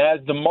him. And as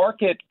the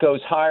market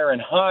goes higher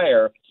and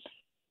higher,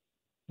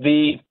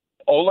 the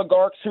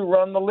oligarchs who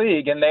run the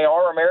league, and they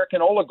are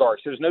American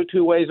oligarchs, there's no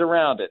two ways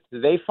around it,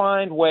 they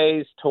find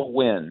ways to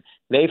win.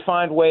 They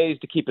find ways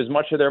to keep as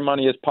much of their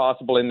money as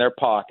possible in their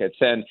pockets.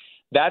 And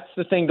that's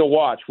the thing to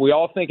watch. We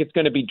all think it's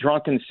going to be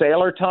drunken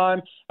sailor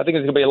time. I think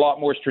it's going to be a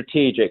lot more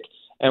strategic.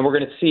 And we're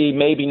going to see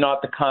maybe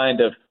not the kind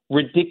of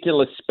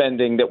ridiculous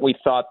spending that we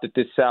thought that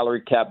this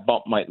salary cap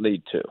bump might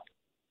lead to.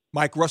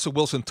 Mike, Russell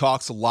Wilson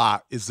talks a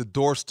lot. Is the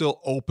door still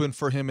open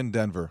for him in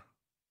Denver?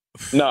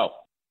 No.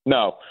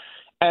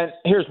 And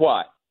here's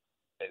why.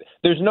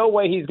 There's no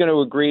way he's going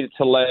to agree to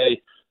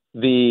delay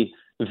the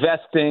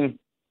vesting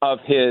of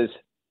his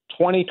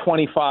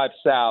 2025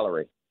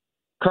 salary,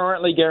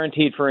 currently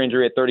guaranteed for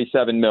injury at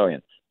 $37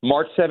 million.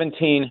 March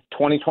 17,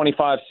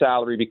 2025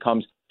 salary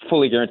becomes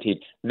fully guaranteed.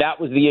 That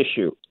was the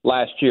issue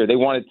last year. They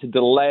wanted to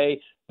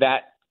delay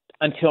that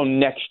until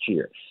next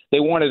year. They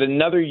wanted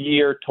another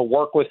year to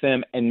work with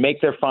him and make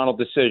their final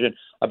decision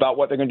about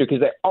what they're going to do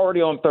because they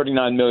already owe him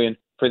 $39 million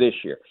for this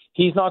year.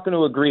 He's not going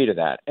to agree to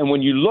that. And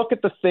when you look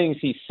at the things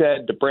he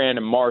said to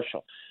Brandon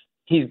Marshall,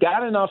 he's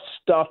got enough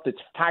stuff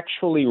that's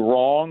factually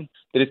wrong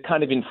that is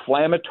kind of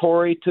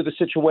inflammatory to the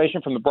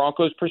situation from the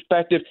Broncos'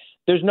 perspective.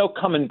 There's no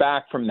coming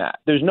back from that.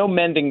 There's no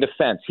mending the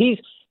fence.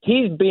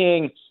 He's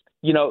being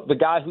the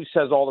guy who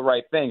says all the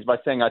right things by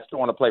saying, I still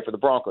want to play for the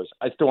Broncos.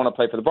 I still want to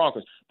play for the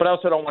Broncos. But I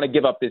also don't want to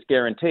give up this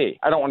guarantee.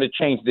 I don't want to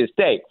change this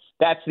date.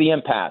 That's the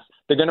impasse.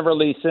 They're going to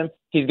release him.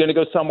 He's going to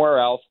go somewhere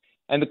else.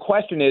 And the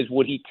question is,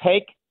 would he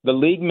take the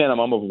league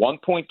minimum of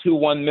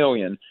 $1.21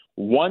 million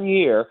 1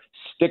 year,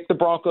 stick the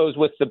Broncos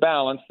with the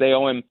balance? They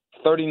owe him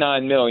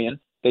 $39 million.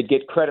 They'd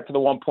get credit for the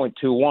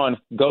 1.21,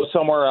 go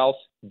somewhere else,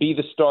 be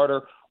the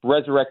starter,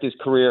 resurrect his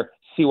career,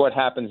 see what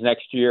happens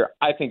next year.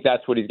 I think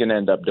that's what he's going to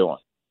end up doing.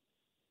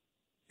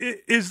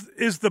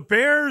 Is the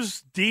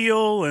Bears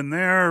deal and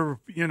they're,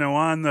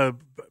 on the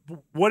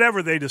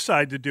whatever they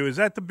decide to do, is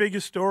that the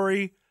biggest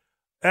story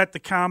at the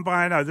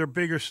Combine? Are there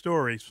bigger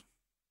stories?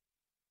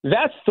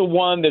 That's the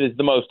one that is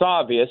the most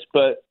obvious,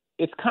 but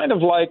it's kind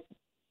of like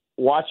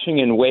watching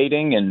and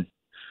waiting and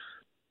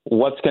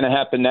what's going to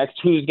happen next,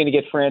 who's going to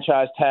get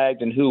franchise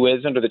tagged and who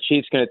isn't. Are the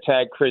Chiefs going to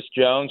tag Chris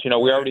Jones? We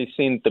already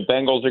seen the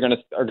Bengals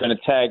are going to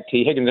tag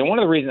T. Higgins, and one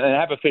of the reasons, and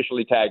have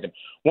officially tagged him.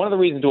 One of the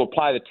reasons to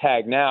apply the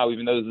tag now,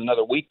 even though there's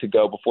another week to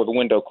go before the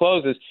window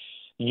closes,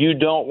 you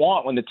don't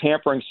want, when the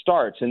tampering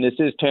starts, and this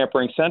is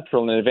tampering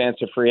central in advance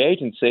of free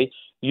agency,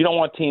 you don't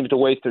want teams to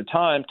waste their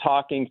time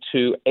talking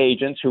to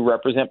agents who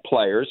represent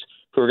players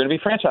who are going to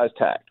be franchise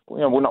tagged.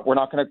 We're not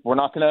going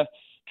to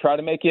try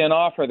to make you an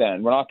offer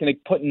then. We're not going to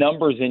put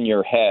numbers in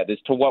your head as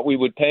to what we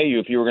would pay you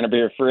if you were going to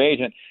be a free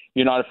agent.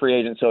 You're not a free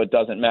agent, so it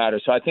doesn't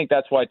matter. So I think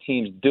that's why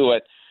teams do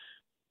it.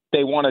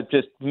 They want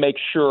to just make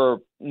sure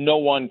no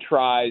one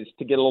tries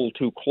to get a little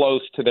too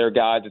close to their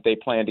guy that they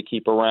plan to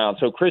keep around.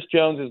 So Chris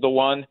Jones is the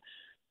one,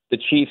 the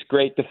Chiefs'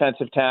 great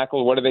defensive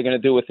tackle. What are they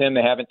going to do with him?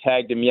 They haven't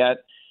tagged him yet.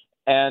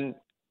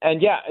 And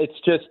yeah, it's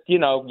just, you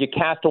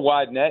cast a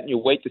wide net and you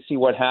wait to see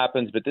what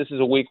happens. But this is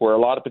a week where a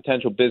lot of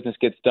potential business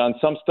gets done,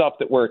 some stuff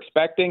that we're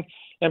expecting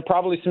and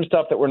probably some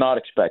stuff that we're not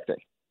expecting.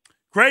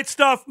 Great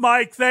stuff,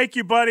 Mike. Thank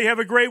you, buddy. Have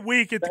a great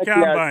week at the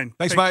Combine.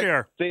 Thanks, Take Mike.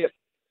 Care. See you.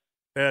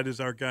 That is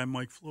our guy,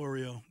 Mike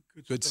Florio.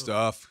 Good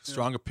stuff.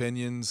 Strong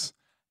opinions.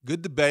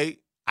 Good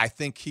debate. I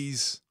think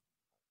he's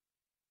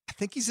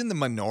in the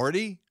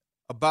minority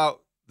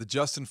about the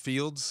Justin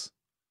Fields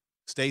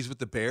stays with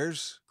the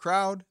Bears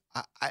crowd.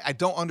 I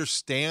don't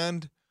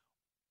understand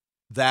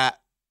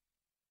that.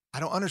 I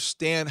don't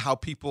understand how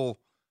people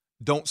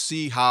don't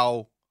see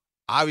how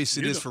obvious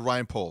it is for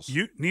Ryan Poles.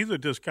 Neither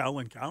does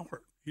Colin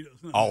Cowherd. He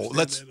doesn't.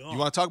 You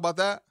want to talk about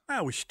that?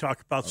 We should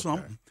talk about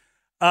something.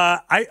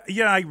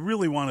 I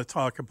really want to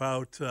talk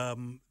about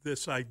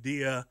this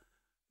idea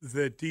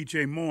that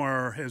DJ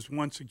Moore has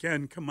once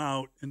again come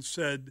out and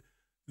said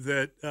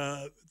that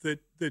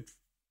that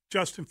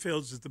Justin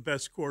Fields is the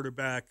best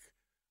quarterback.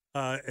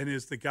 And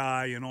is the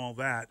guy and all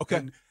that.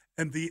 Okay.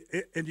 And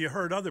you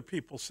heard other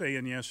people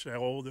saying yesterday,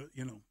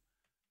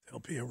 there'll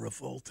be a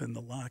revolt in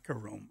the locker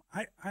room.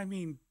 I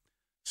mean,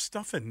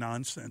 stuff and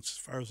nonsense as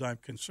far as I'm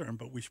concerned,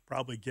 but we should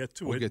probably get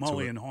to it.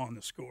 Mulligan Haugh on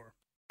the Score.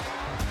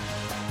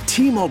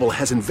 T-Mobile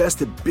has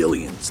invested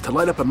billions to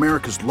light up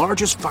America's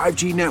largest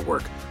 5G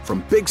network,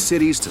 from big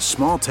cities to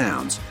small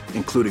towns,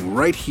 including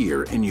right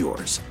here in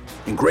yours.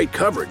 And great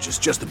coverage is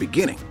just the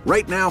beginning.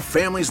 Right now,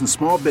 families and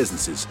small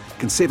businesses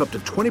can save up to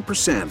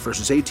 20%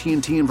 versus AT&T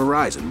and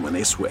Verizon when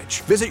they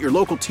switch. Visit your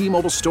local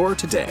T-Mobile store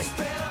today.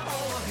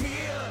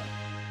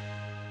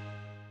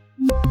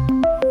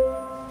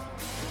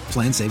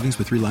 Plan savings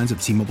with 3 lines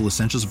of T-Mobile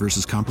Essentials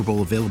versus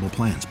comparable available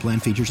plans. Plan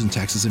features and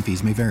taxes and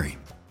fees may vary.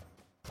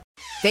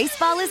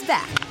 Baseball is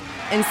back,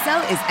 and so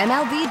is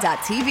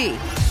MLB.tv.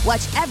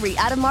 Watch every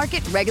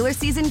out-of-market regular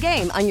season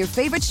game on your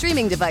favorite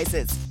streaming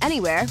devices,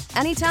 anywhere,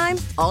 anytime,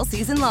 all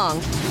season long.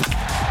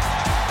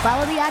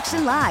 Follow the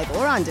action live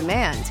or on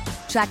demand.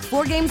 Track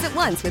 4 games at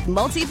once with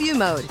multi-view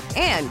mode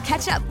and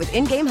catch up with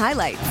in-game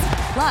highlights.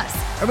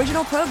 Plus,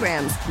 original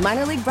programs,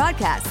 minor league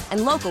broadcasts,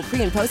 and local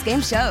pre- and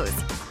post-game shows.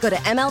 Go to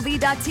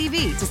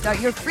MLB.tv to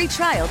start your free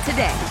trial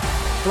today.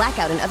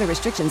 Blackout and other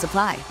restrictions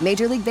apply.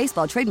 Major League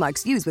Baseball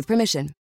trademarks used with permission.